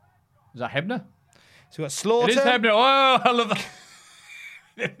 Is that Hebner? So we've got Slaughter. It is Hebner. Oh, I love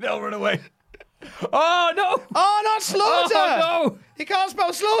that. They'll run away. Oh, no. Oh, not Slaughter. Oh, no. You can't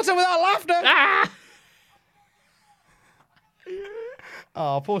spell Slaughter without laughter. Ah.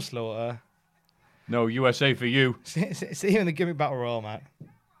 Oh, poor Slaughter. No, USA for you. See him in the Gimmick Battle Royal, Matt.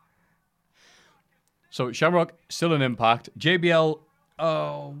 So, Shamrock, still an Impact. JBL,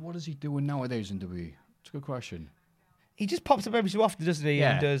 what is he doing nowadays in WWE? It's a good question. He just pops up every so often, doesn't he?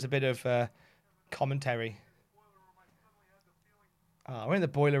 Yeah. And does a bit of commentary. Oh, we're in the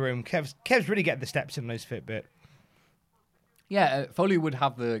boiler room. Kev's really getting the steps in those Fitbit. Yeah, Foley would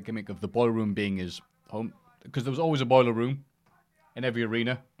have the gimmick of the boiler room being his home. Because there was always a boiler room in every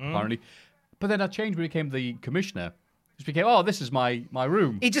arena, apparently. But then that changed when he became the commissioner. It became, this is my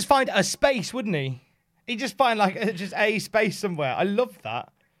room. He'd just find a space, wouldn't he? He'd just find just a space somewhere. I love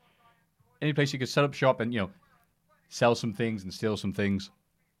that. Any place you could set up shop and, sell some things and steal some things.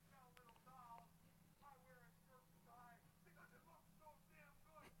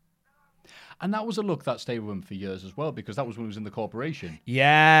 And that was a look that stayed with him for years as well, because that was when he was in the corporation.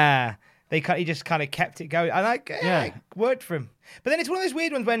 Yeah. He just kind of kept it going. And it worked for him. But then it's one of those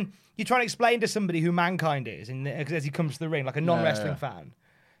weird ones when you try and explain to somebody who Mankind is as he comes to the ring, like a non-wrestling fan.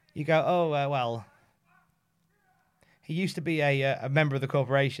 You go, well, he used to be a member of the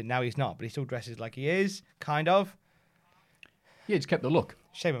corporation. Now he's not, but he still dresses like he is, kind of. Yeah, he's kept the look.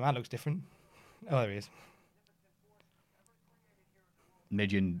 Shame man looks different. Oh, there he is.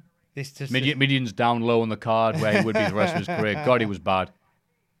 Midian's down low on the card where he would be the rest of his career. God, he was bad.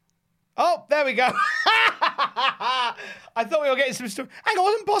 Oh, there we go. I thought we were getting some stuff. Hang on,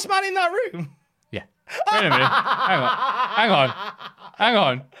 wasn't Boss Man in that room? Yeah. Wait a minute. Hang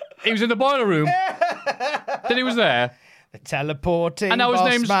on. He was in the boiler room. Then he was there. The teleporting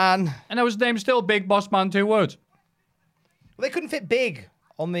Boss Man. And now his name's still Big Boss Man, 2 words. Well, they couldn't fit big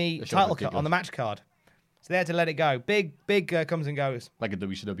on the title card, on the match card. So they had to let it go. Big comes and goes. Like a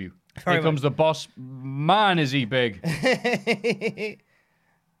WCW. Here comes the Boss Man, is he big?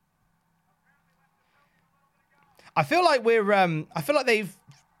 I feel like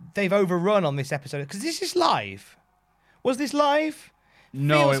they've overrun on this episode because this is live. Was this live?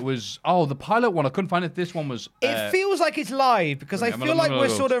 No, it was. Oh, the pilot one. I couldn't find it. This one was. It feels like it's live because I feel like we're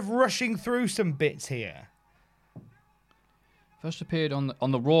sort of rushing through some bits here. First appeared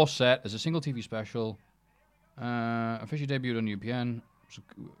on the Raw set as a single TV special. Officially debuted on UPN.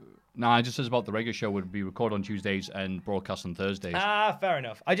 It just says about the regular show would be recorded on Tuesdays and broadcast on Thursdays. Fair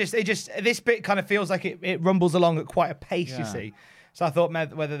enough. This bit kind of feels like it rumbles along at quite a pace, you see. So I thought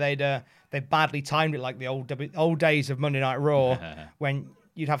whether they badly timed it like the old days of Monday Night Raw when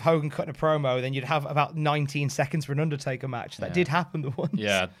you'd have Hogan cutting a promo, then you'd have about 19 seconds for an Undertaker match. That did happen the once.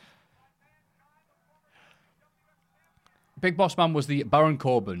 Yeah. Big Boss Man was the Baron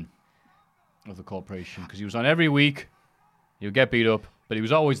Corbin of the corporation because he was on every week. He would get beat up. But he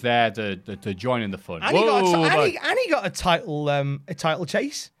was always there to join in the fun. And he got a title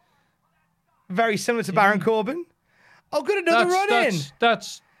chase. Very similar to Baron Corbin. Oh, good, another run in.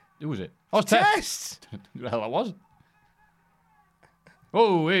 Who was it? Oh, Test. Who the hell that was?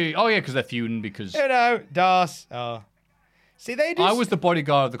 Oh, hey. Oh, yeah, because they're feuding because... Das. Oh. See, they just... I was the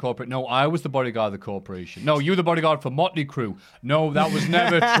bodyguard of the corporate... No, I was the bodyguard of the corporation. No, you were the bodyguard for Motley Crue. No, that was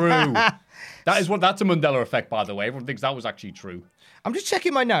never true. That's a Mandela effect, by the way. Everyone thinks that was actually true. I'm just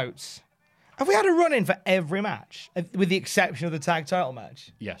checking my notes. Have we had a run-in for every match, with the exception of the tag title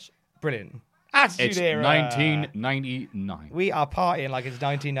match? Yes. Brilliant. Attitude It's Era. 1999. We are partying like it's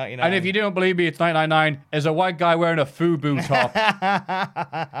 1999. And if you don't believe me, it's 1999. There's a white guy wearing a FUBU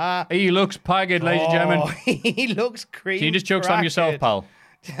top. He looks pagged, ladies and gentlemen. He looks creepy. Can you just choke slam yourself, pal?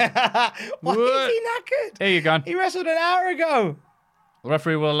 Why is he knackered? There you go. He wrestled an hour ago. The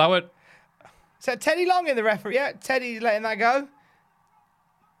referee will allow it. Is that Teddy Long in the referee? Yeah, Teddy's letting that go.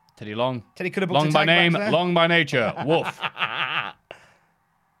 Teddy Long. Teddy could have booked Long a by tag match name, there. long by nature. Woof.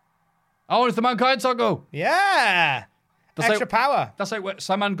 Oh, it's the Mankind Socko. Yeah. Extra power. That's like where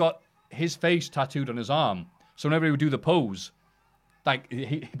Simon got his face tattooed on his arm. So whenever he would do the pose, like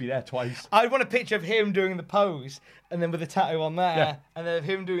he'd be there twice. I'd want a picture of him doing the pose and then with a tattoo on there, Yeah. and then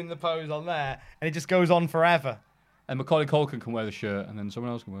him doing the pose on there, and it just goes on forever. And Macaulay Culkin can wear the shirt, and then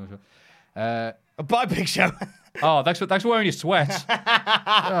someone else can wear the shirt. Bye, Big Show. Oh, thanks for wearing your sweats.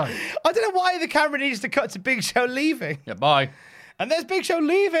 I don't know why the camera needs to cut to Big Show leaving. Yeah, bye. And there's Big Show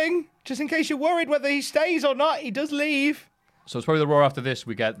leaving. Just in case you're worried whether he stays or not, he does leave. So it's probably the Raw after this.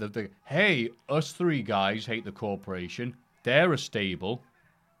 We get the hey, us three guys hate the corporation. They're a stable.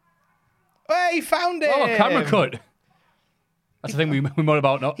 Hey, he found him. Oh, a camera cut. That's the thing we moan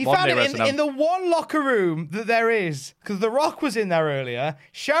about. Not He modern found day him wrestling in the one locker room that there is. Because The Rock was in there earlier.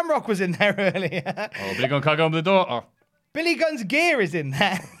 Shamrock was in there earlier. Oh, Billy Gunn can't go over the door. Oh. Billy Gunn's gear is in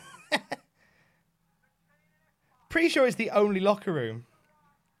there. Pretty sure it's the only locker room.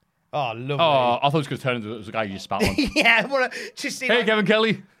 Oh, lovely. Oh, I thought it was going to turn into the guy you just spat on. Yeah, I want to just see. Hey, like, Kevin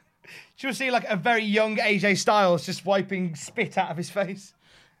Kelly. just see like a very young AJ Styles just wiping spit out of his face.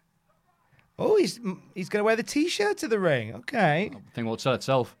 Oh, he's going to wear the T-shirt to the ring. Okay. The thing will sell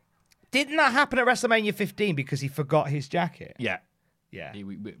itself. Didn't that happen at WrestleMania 15 because he forgot his jacket? Yeah. Yeah.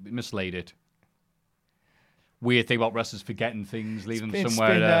 We mislaid it. Weird thing about wrestlers forgetting things, leaving them It's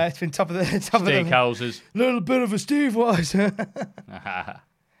somewhere. been, it's been top of the steakhouses. Little bit of a Steve Wise. Do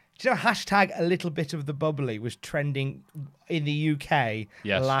you know hashtag a little bit of the bubbly was trending in the UK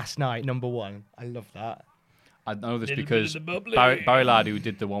last night, number one. I love that. I know this because Barry Ladd, who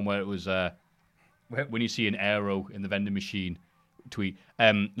did the one where it was when you see an arrow in the vending machine tweet,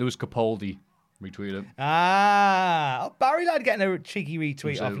 Lewis Capaldi retweeted it. Barry Ladd getting a cheeky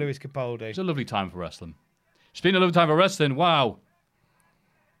retweet off Lewis Capaldi. It's a lovely time for wrestling. Speaking of lovely time for wrestling, wow.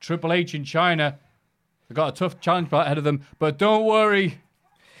 Triple H in China. They've got a tough challenge ahead of them, but don't worry.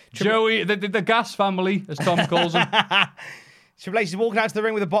 Joey, the Gas family, as Tom calls them. Triple H is walking out to the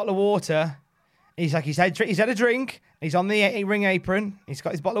ring with a bottle of water. He's like, he's had a drink. He's on the ring apron. He's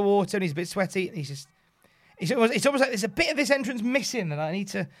got his bottle of water and he's a bit sweaty. And it's almost like there's a bit of this entrance missing that I need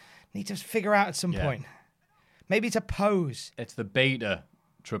to figure out at some point. Maybe it's a pose. It's the beta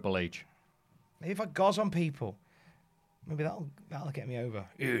Triple H. Maybe if I gauze on people, maybe that'll get me over.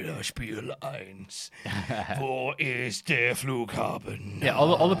 Ich spiele eins, wo ist der Flughafen? Yeah,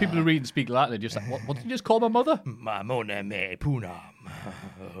 all the people who read and speak Latin are just like, what did you just call my mother? Mamone me punam.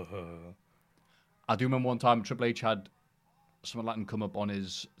 I do remember one time Triple H had someone Latin come up on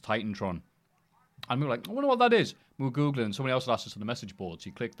his Titantron. And we were like, I wonder what that is. We were Googling and somebody else asked us on the message board. So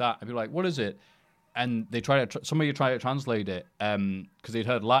you click that and be like, what is it? And they somebody tried to translate it because they'd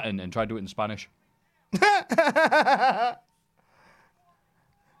heard Latin and tried to do it in Spanish. Right.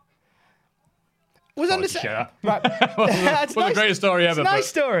 That's the greatest story ever. It's a nice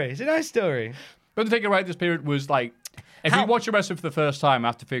story. It's a nice story. But the thing right this period was like, if you watch a wrestler for the first time, I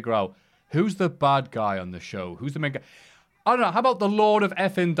have to figure out who's the bad guy on the show, who's the main guy. I don't know. How about the Lord of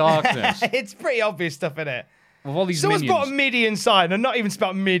Effing Darkness? It's pretty obvious stuff, isn't it? With all these Someone's minions. put a Midian sign and not even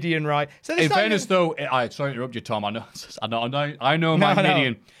spelled Midian right. So in fairness, though, sorry to interrupt you, Tom. I know my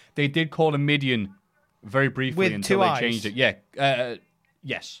Midian. They did call him Midian very briefly with until they changed it. Yeah.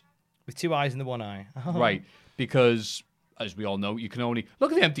 Yes. With 2 eyes and the 1 eye. Oh. Right. Because, as we all know, you can only...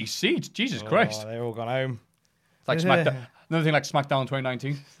 Look at the empty seats. Jesus Christ. They're all gone home. It's like SmackDown. Another thing like SmackDown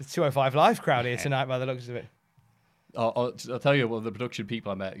 2019. The 205 Live crowd here tonight by the looks of it. I'll tell you, the production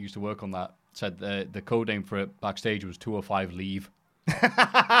people I met who used to work on that said the code name for it backstage was 205 Leave.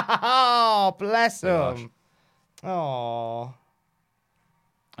 Oh, bless them. Oh.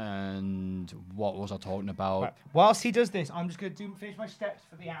 And what was I talking about? Right. Whilst he does this, I'm just going to finish my steps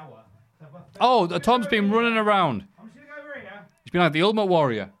for the hour. Oh, Tom's been running around. I'm just going to go over here. He's been like the Ultimate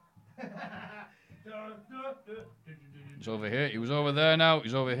Warrior. He's over here. He was over there now.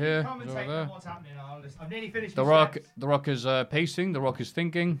 He's over here. He's over there. What's happening? I've nearly finished The Rock is pacing. The Rock is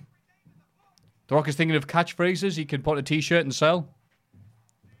thinking. The Rock is thinking of catchphrases he could put a T-shirt and sell.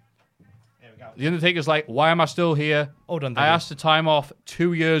 There we go. The Undertaker's like, why am I still here? Hold on, I asked the time off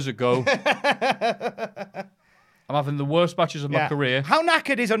 2 years ago. I'm having the worst matches of my career. How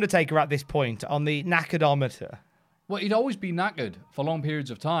knackered is Undertaker at this point on the knackerometer? Well, he'd always be knackered for long periods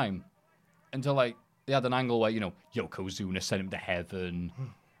of time until, like, they had an angle where, Yokozuna sent him to heaven.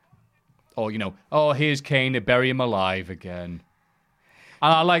 Or, here's Kane to bury him alive again.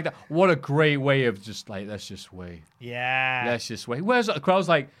 And I like that. What a great way of just, like, let's just wait. Yeah. Let's just wait. Where's the crowd's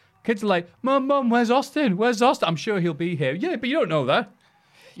like, kids are like, Mum, where's Austin? Where's Austin? I'm sure he'll be here. Yeah, but you don't know that.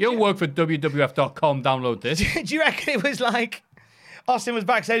 You don't work for WWF.com, download this. Do you reckon it was like Austin was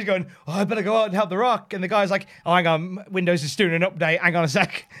backstage going, I better go out and help The Rock? And the guy's like, hang on, Windows is doing an update. Hang on a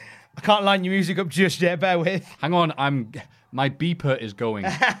sec. I can't line your music up just yet, bear with. Hang on, my beeper is going.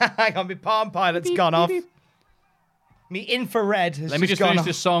 Hang on, my Palm Pilot's gone off. Me infrared has Let me just gone finish off.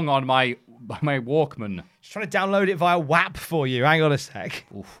 this song on my Walkman. Just trying to download it via WAP for you. Hang on a sec.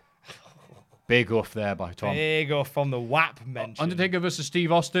 Oof. Big off there by Tom. Big off from the WAP mention. Undertaker versus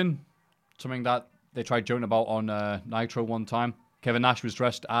Steve Austin. Something that they tried joking about on Nitro one time. Kevin Nash was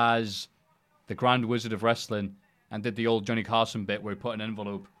dressed as the Grand Wizard of Wrestling and did the old Johnny Carson bit where he put an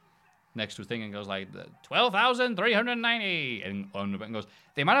envelope next to a thing and goes like 12,390 and on the bit and goes,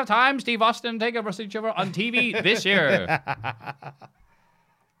 the amount of time Steve Austin and Taker versus each other on TV this year.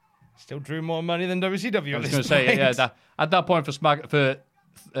 Still drew more money than WCW. I was going to say, yeah, at that point for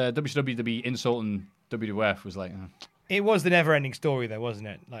WCW to be insulting WWF was like... It was the never-ending story, though, wasn't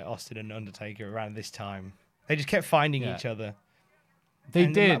it? Like Austin and Undertaker around this time. They just kept finding each other. They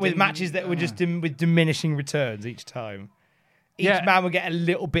did. With matches that were just with diminishing returns each time. Each man would get a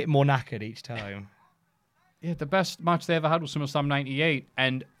little bit more knackered each time. Yeah, the best match they ever had was SummerSlam 98,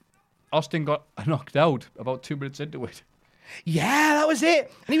 and Austin got knocked out about 2 minutes into it. Yeah, that was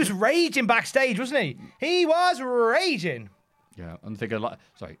it. And he was raging backstage, wasn't he? He was raging. Yeah, Undertaker,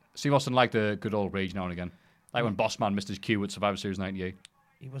 Steve Austin liked a good old rage now and again. Like when Bossman missed his cue at Survivor Series 98.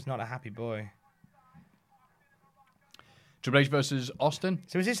 He was not a happy boy. Triple H versus Austin.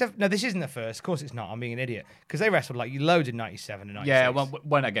 So is this... No, this isn't the first. Of course it's not. I'm being an idiot. Because they wrestled like loads in 97 and 96. Yeah,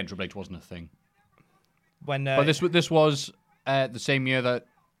 when again, Triple H wasn't a thing. But this was the same year that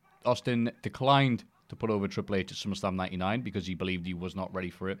Austin declined to put over Triple H at SummerSlam 99 because he believed he was not ready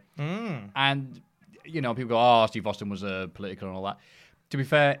for it. And, people go, oh, Steve Austin was political and all that. To be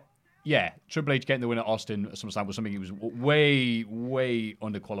fair, yeah, Triple H getting the win at Austin at SummerSlam was something he was way, way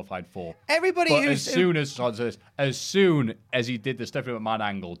underqualified for. As soon as he did the Stephanie McMahon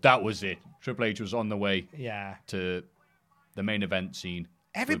angle, that was it. Triple H was on the way to the main event scene.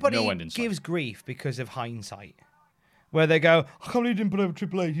 Everybody gives grief because of hindsight. Where they go, I can't believe he didn't put over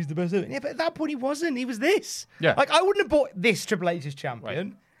Triple H, he's the best ever. Yeah, but at that point he wasn't. He was this. Yeah. Like, I wouldn't have bought this Triple H as champion.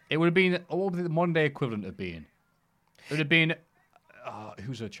 Right. It would have been, what would the modern day equivalent of being? It would have been,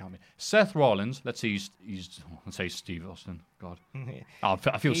 who's a champion? Seth Rollins. Let's say let's say Steve Austin. God.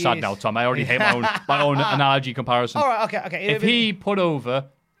 I feel sad now, Tom. I already hate my own analogy comparison. All right, okay. If he put over,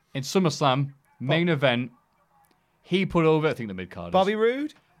 in SummerSlam, main event, he put over, I think the mid-carders. Bobby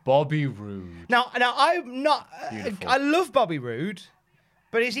Roode? Bobby Roode. Now I'm not. Beautiful. I love Bobby Roode,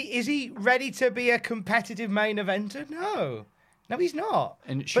 but is he ready to be a competitive main eventer? No, he's not.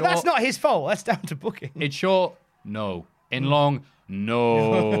 But that's not his fault. That's down to booking. In short, no. In long,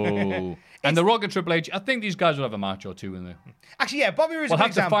 no. And The Rock and Triple H, I think these guys will have a match or two in there. Actually, yeah, Bobby Roode's We'll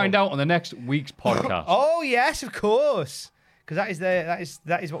have to find out on the next week's podcast. Oh yes, of course. Because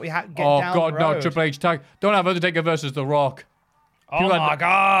that is what we get down the road. Oh God, no! Triple H tag. Don't have Undertaker versus The Rock. Oh my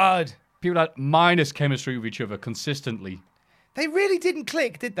God! People had minus chemistry with each other consistently. They really didn't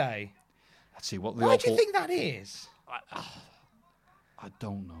click, did they? Let's see what. Why do you think that is? I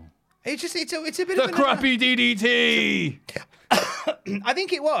don't know. It's a bit the of a crappy DDT. I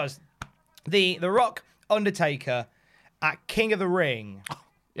think it was the Rock Undertaker at King of the Ring.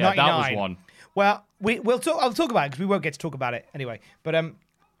 Yeah, 99. that was one. Well, I'll talk about it because we won't get to talk about it anyway. But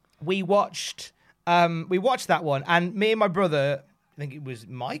we watched that one, and me and my brother, I think it was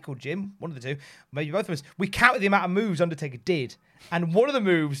Mike or Jim, one of the two, maybe both of us, we counted the amount of moves Undertaker did, and one of the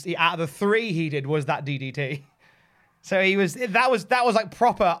moves out of the 3 he did was that DDT. So that was like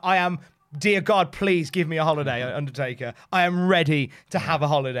proper. I am, dear God, please give me a holiday, Undertaker. I am ready to have a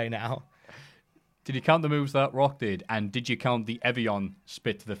holiday now. Did you count the moves that Rock did? And did you count the Evian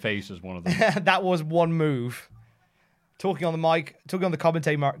spit to the face as one of them? That was one move. Talking on the mic, talking on the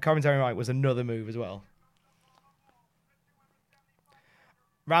commentary mic was another move as well.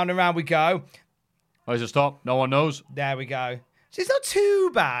 Round and round we go. Where's it stop? No one knows. There we go. So it's not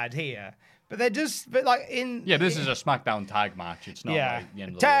too bad here. But they're just, but like in... Yeah, this is a SmackDown tag match. It's not like the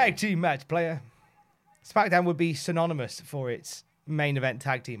end of the tag world. team match, player. SmackDown would be synonymous for its main event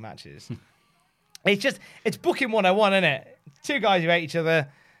tag team matches. It's booking 101, isn't it? Two guys who hate each other,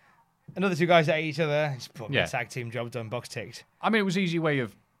 another two guys that hate each other. It's put the tag team job done, box ticked. I mean, it was an easy way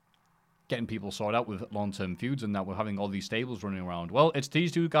of getting people sorted out with long-term feuds and that we're having all these stables running around. Well, it's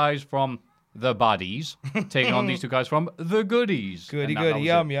these two guys from the Baddies taking on these two guys from the Goodies. Goody,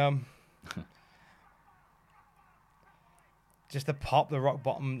 yum. Just the pop, the rock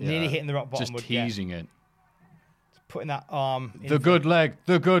bottom, nearly hitting the rock bottom. Just teasing it. Putting that arm in the good leg,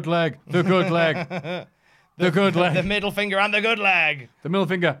 the good leg, the good leg, the good leg. The middle finger and the good leg. The middle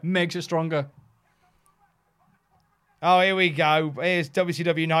finger makes it stronger. Oh, here we go. Here's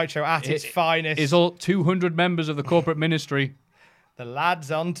WCW Nitro at its finest. It's all 200 members of the corporate ministry. The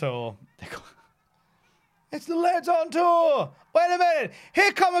lads on tour. It's the lads on tour. Wait a minute.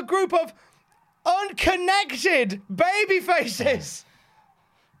 Here come a group of unconnected baby faces.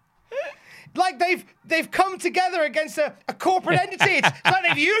 Like they've come together against a corporate entity. It's like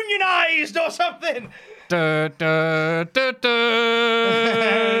they've unionized or something. Da, da, da, da.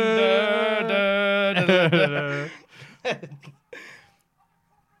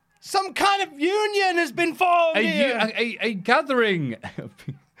 Some kind of union has been formed here. A gathering.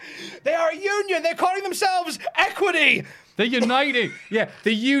 They are a union. They're calling themselves Equity. They're uniting. Yeah,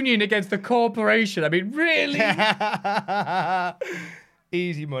 the union against the corporation. I mean, really?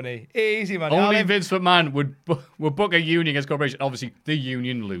 Easy money. Easy money. Only Vince McMahon would book a union against corporation. Obviously, the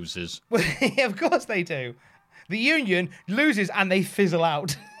union loses. Of course they do. The union loses and they fizzle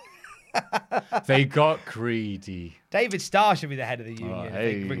out. They got greedy. David Starr should be the head of the union if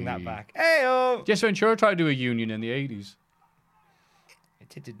they bring that back. Hey-oh. Jesse Ventura tried to do a union in the 80s.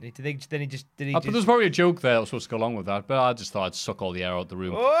 Did he just... But there's probably a joke there that was supposed to go along with that, but I just thought I'd suck all the air out the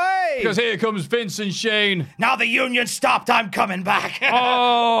room. Oi! Because here comes Vince and Shane. Now the union stopped, I'm coming back.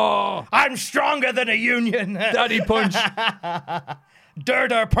 Oh! I'm stronger than a union. Daddy punch.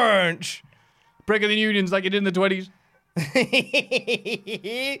 Dirter punch. Breaking the unions like you did in the 20s.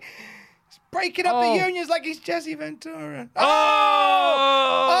 He's breaking up the unions like he's Jesse Ventura.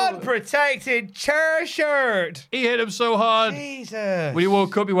 Oh! Unprotected chair shirt. He hit him so hard. Jesus. When he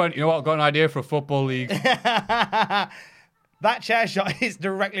woke up, he went, you know what, I've got an idea for a football league. That chair shot is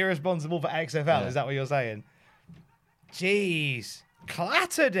directly responsible for XFL. Yeah. Is that what you're saying? Jeez.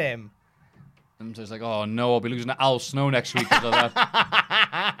 Clattered him. And so it's like, oh no, I'll be losing to Al Snow next week because of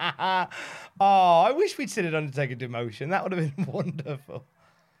that. Oh, I wish we'd seen it Undertaker demotion. That would have been wonderful.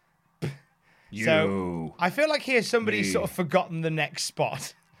 So I feel like here somebody's sort of forgotten the next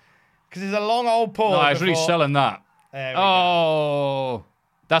spot. Because there's a long old pause. No, I was really selling that. There we go.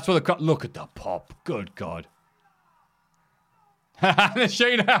 That's where the look at the pop. Good God.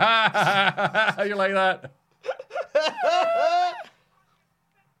 Shane, you like that?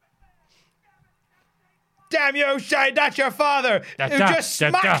 Damn you, Shane, that's your father who just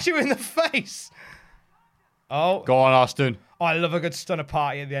smacked you in the face. Oh. Go on, Austin. Oh, I love a good stunner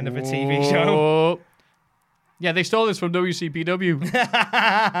party at the end of a TV show. Yeah, they stole this from WCPW.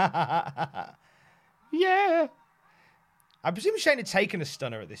 Yeah. I presume Shane had taken a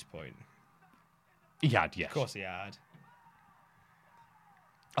stunner at this point. He had, yes. Of course he had.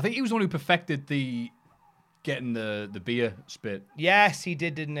 I think he was the one who perfected getting the beer spit. Yes, he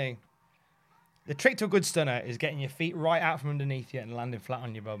did, didn't he? The trick to a good stunner is getting your feet right out from underneath you and landing flat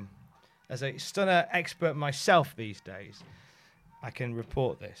on your bum. As a stunner expert myself these days, I can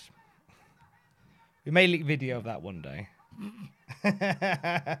report this. We may leak video of that one day.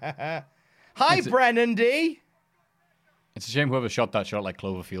 Hi, Brennan D. It's a shame whoever shot that shot like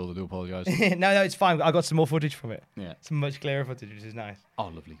Cloverfield. I do apologise. No, it's fine. I got some more footage from it. Yeah, some much clearer footage, which is nice. Oh,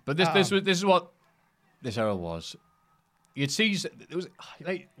 lovely. But this is what this era was. You'd see it was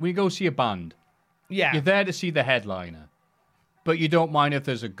like when you go see a band. Yeah, you're there to see the headliner, but you don't mind if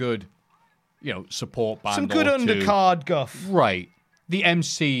there's a good, support band. Some good undercard guff. Right. The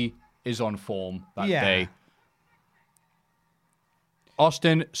MC is on form that day.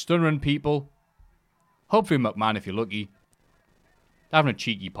 Austin, stunnering people. Hopefully McMahon, if you're lucky. Having a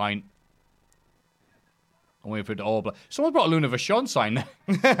cheeky pint. I'm waiting for it to all. Someone brought a Luna Vachon sign there.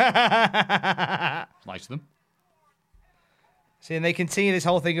 It's nice of them. See, and they continue this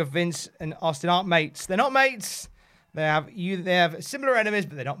whole thing of Vince and Austin aren't mates. They're not mates. They have similar enemies,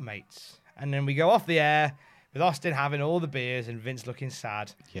 but they're not mates. And then we go off the air with Austin having all the beers and Vince looking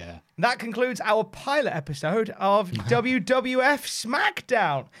sad. Yeah. And that concludes our pilot episode of WWF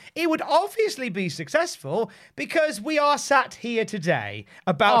SmackDown. It would obviously be successful because we are sat here today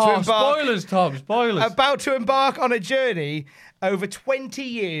about to embark... Spoilers, Tom, spoilers. About to embark on a journey over 20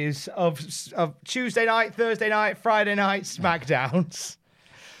 years of Tuesday night, Thursday night, Friday night SmackDowns.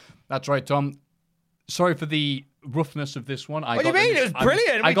 That's right, Tom. Sorry for the roughness of this one. What do you mean? It was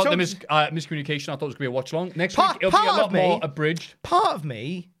brilliant. I got the miscommunication. I thought it was going to be a watch long. Next week, it'll be a lot more abridged. Part of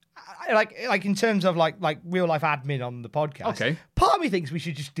me, like in terms of like real life admin on the podcast. Okay. Part of me thinks we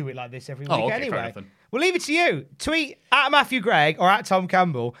should just do it like this every week anyway. Fair enough. We'll leave it to you. Tweet at Matthew Gregg or at Tom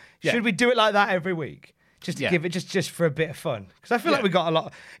Campbell. Yeah. Should we do it like that every week? Just to give it just for a bit of fun. Because I feel like we got a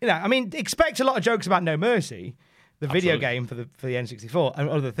lot. Expect a lot of jokes about No Mercy, the video game for the N64, and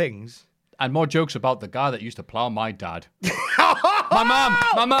other things. And more jokes about the guy that used to plow my dad. My mum.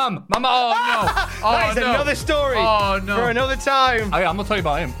 Oh, no. That is another story for another time. I'm going to tell you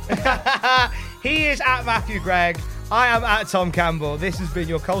about him. He is at Matthew Gregg. I am at Tom Campbell. This has been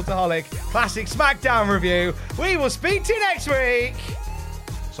your Cultaholic Classic SmackDown review. We will speak to you next week.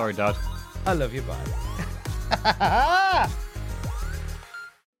 Sorry, Dad. I love you. Bye.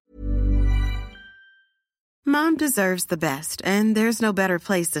 Mom deserves the best, and there's no better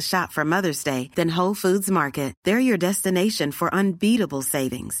place to shop for Mother's Day than Whole Foods Market. They're your destination for unbeatable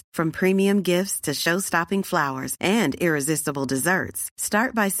savings, from premium gifts to show-stopping flowers and irresistible desserts.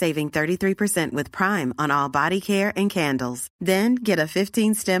 Start by saving 33% with Prime on all body care and candles. Then get a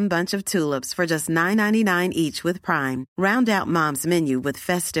 15-stem bunch of tulips for just $9.99 each with Prime. Round out Mom's menu with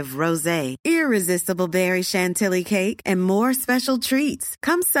festive rosé, irresistible berry chantilly cake, and more special treats.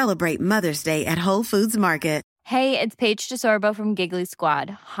 Come celebrate Mother's Day at Whole Foods Market. Hey, it's Paige DeSorbo from Giggly Squad.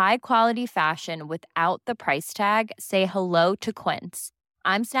 High quality fashion without the price tag. Say hello to Quince.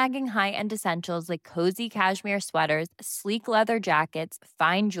 I'm snagging high-end essentials like cozy cashmere sweaters, sleek leather jackets,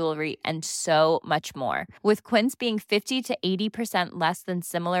 fine jewelry, and so much more. With Quince being 50 to 80% less than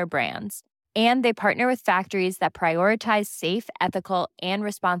similar brands. And they partner with factories that prioritize safe, ethical, and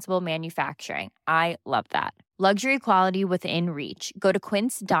responsible manufacturing. I love that. Luxury quality within reach. Go to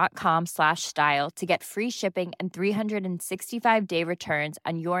quince.com/style to get free shipping and 365-day returns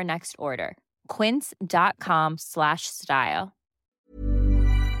on your next order. Quince.com/style.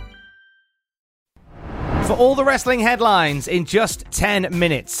 For all the wrestling headlines in just 10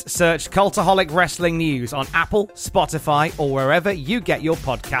 minutes, search Cultaholic Wrestling News on Apple, Spotify, or wherever you get your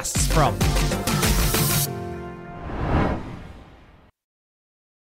podcasts from.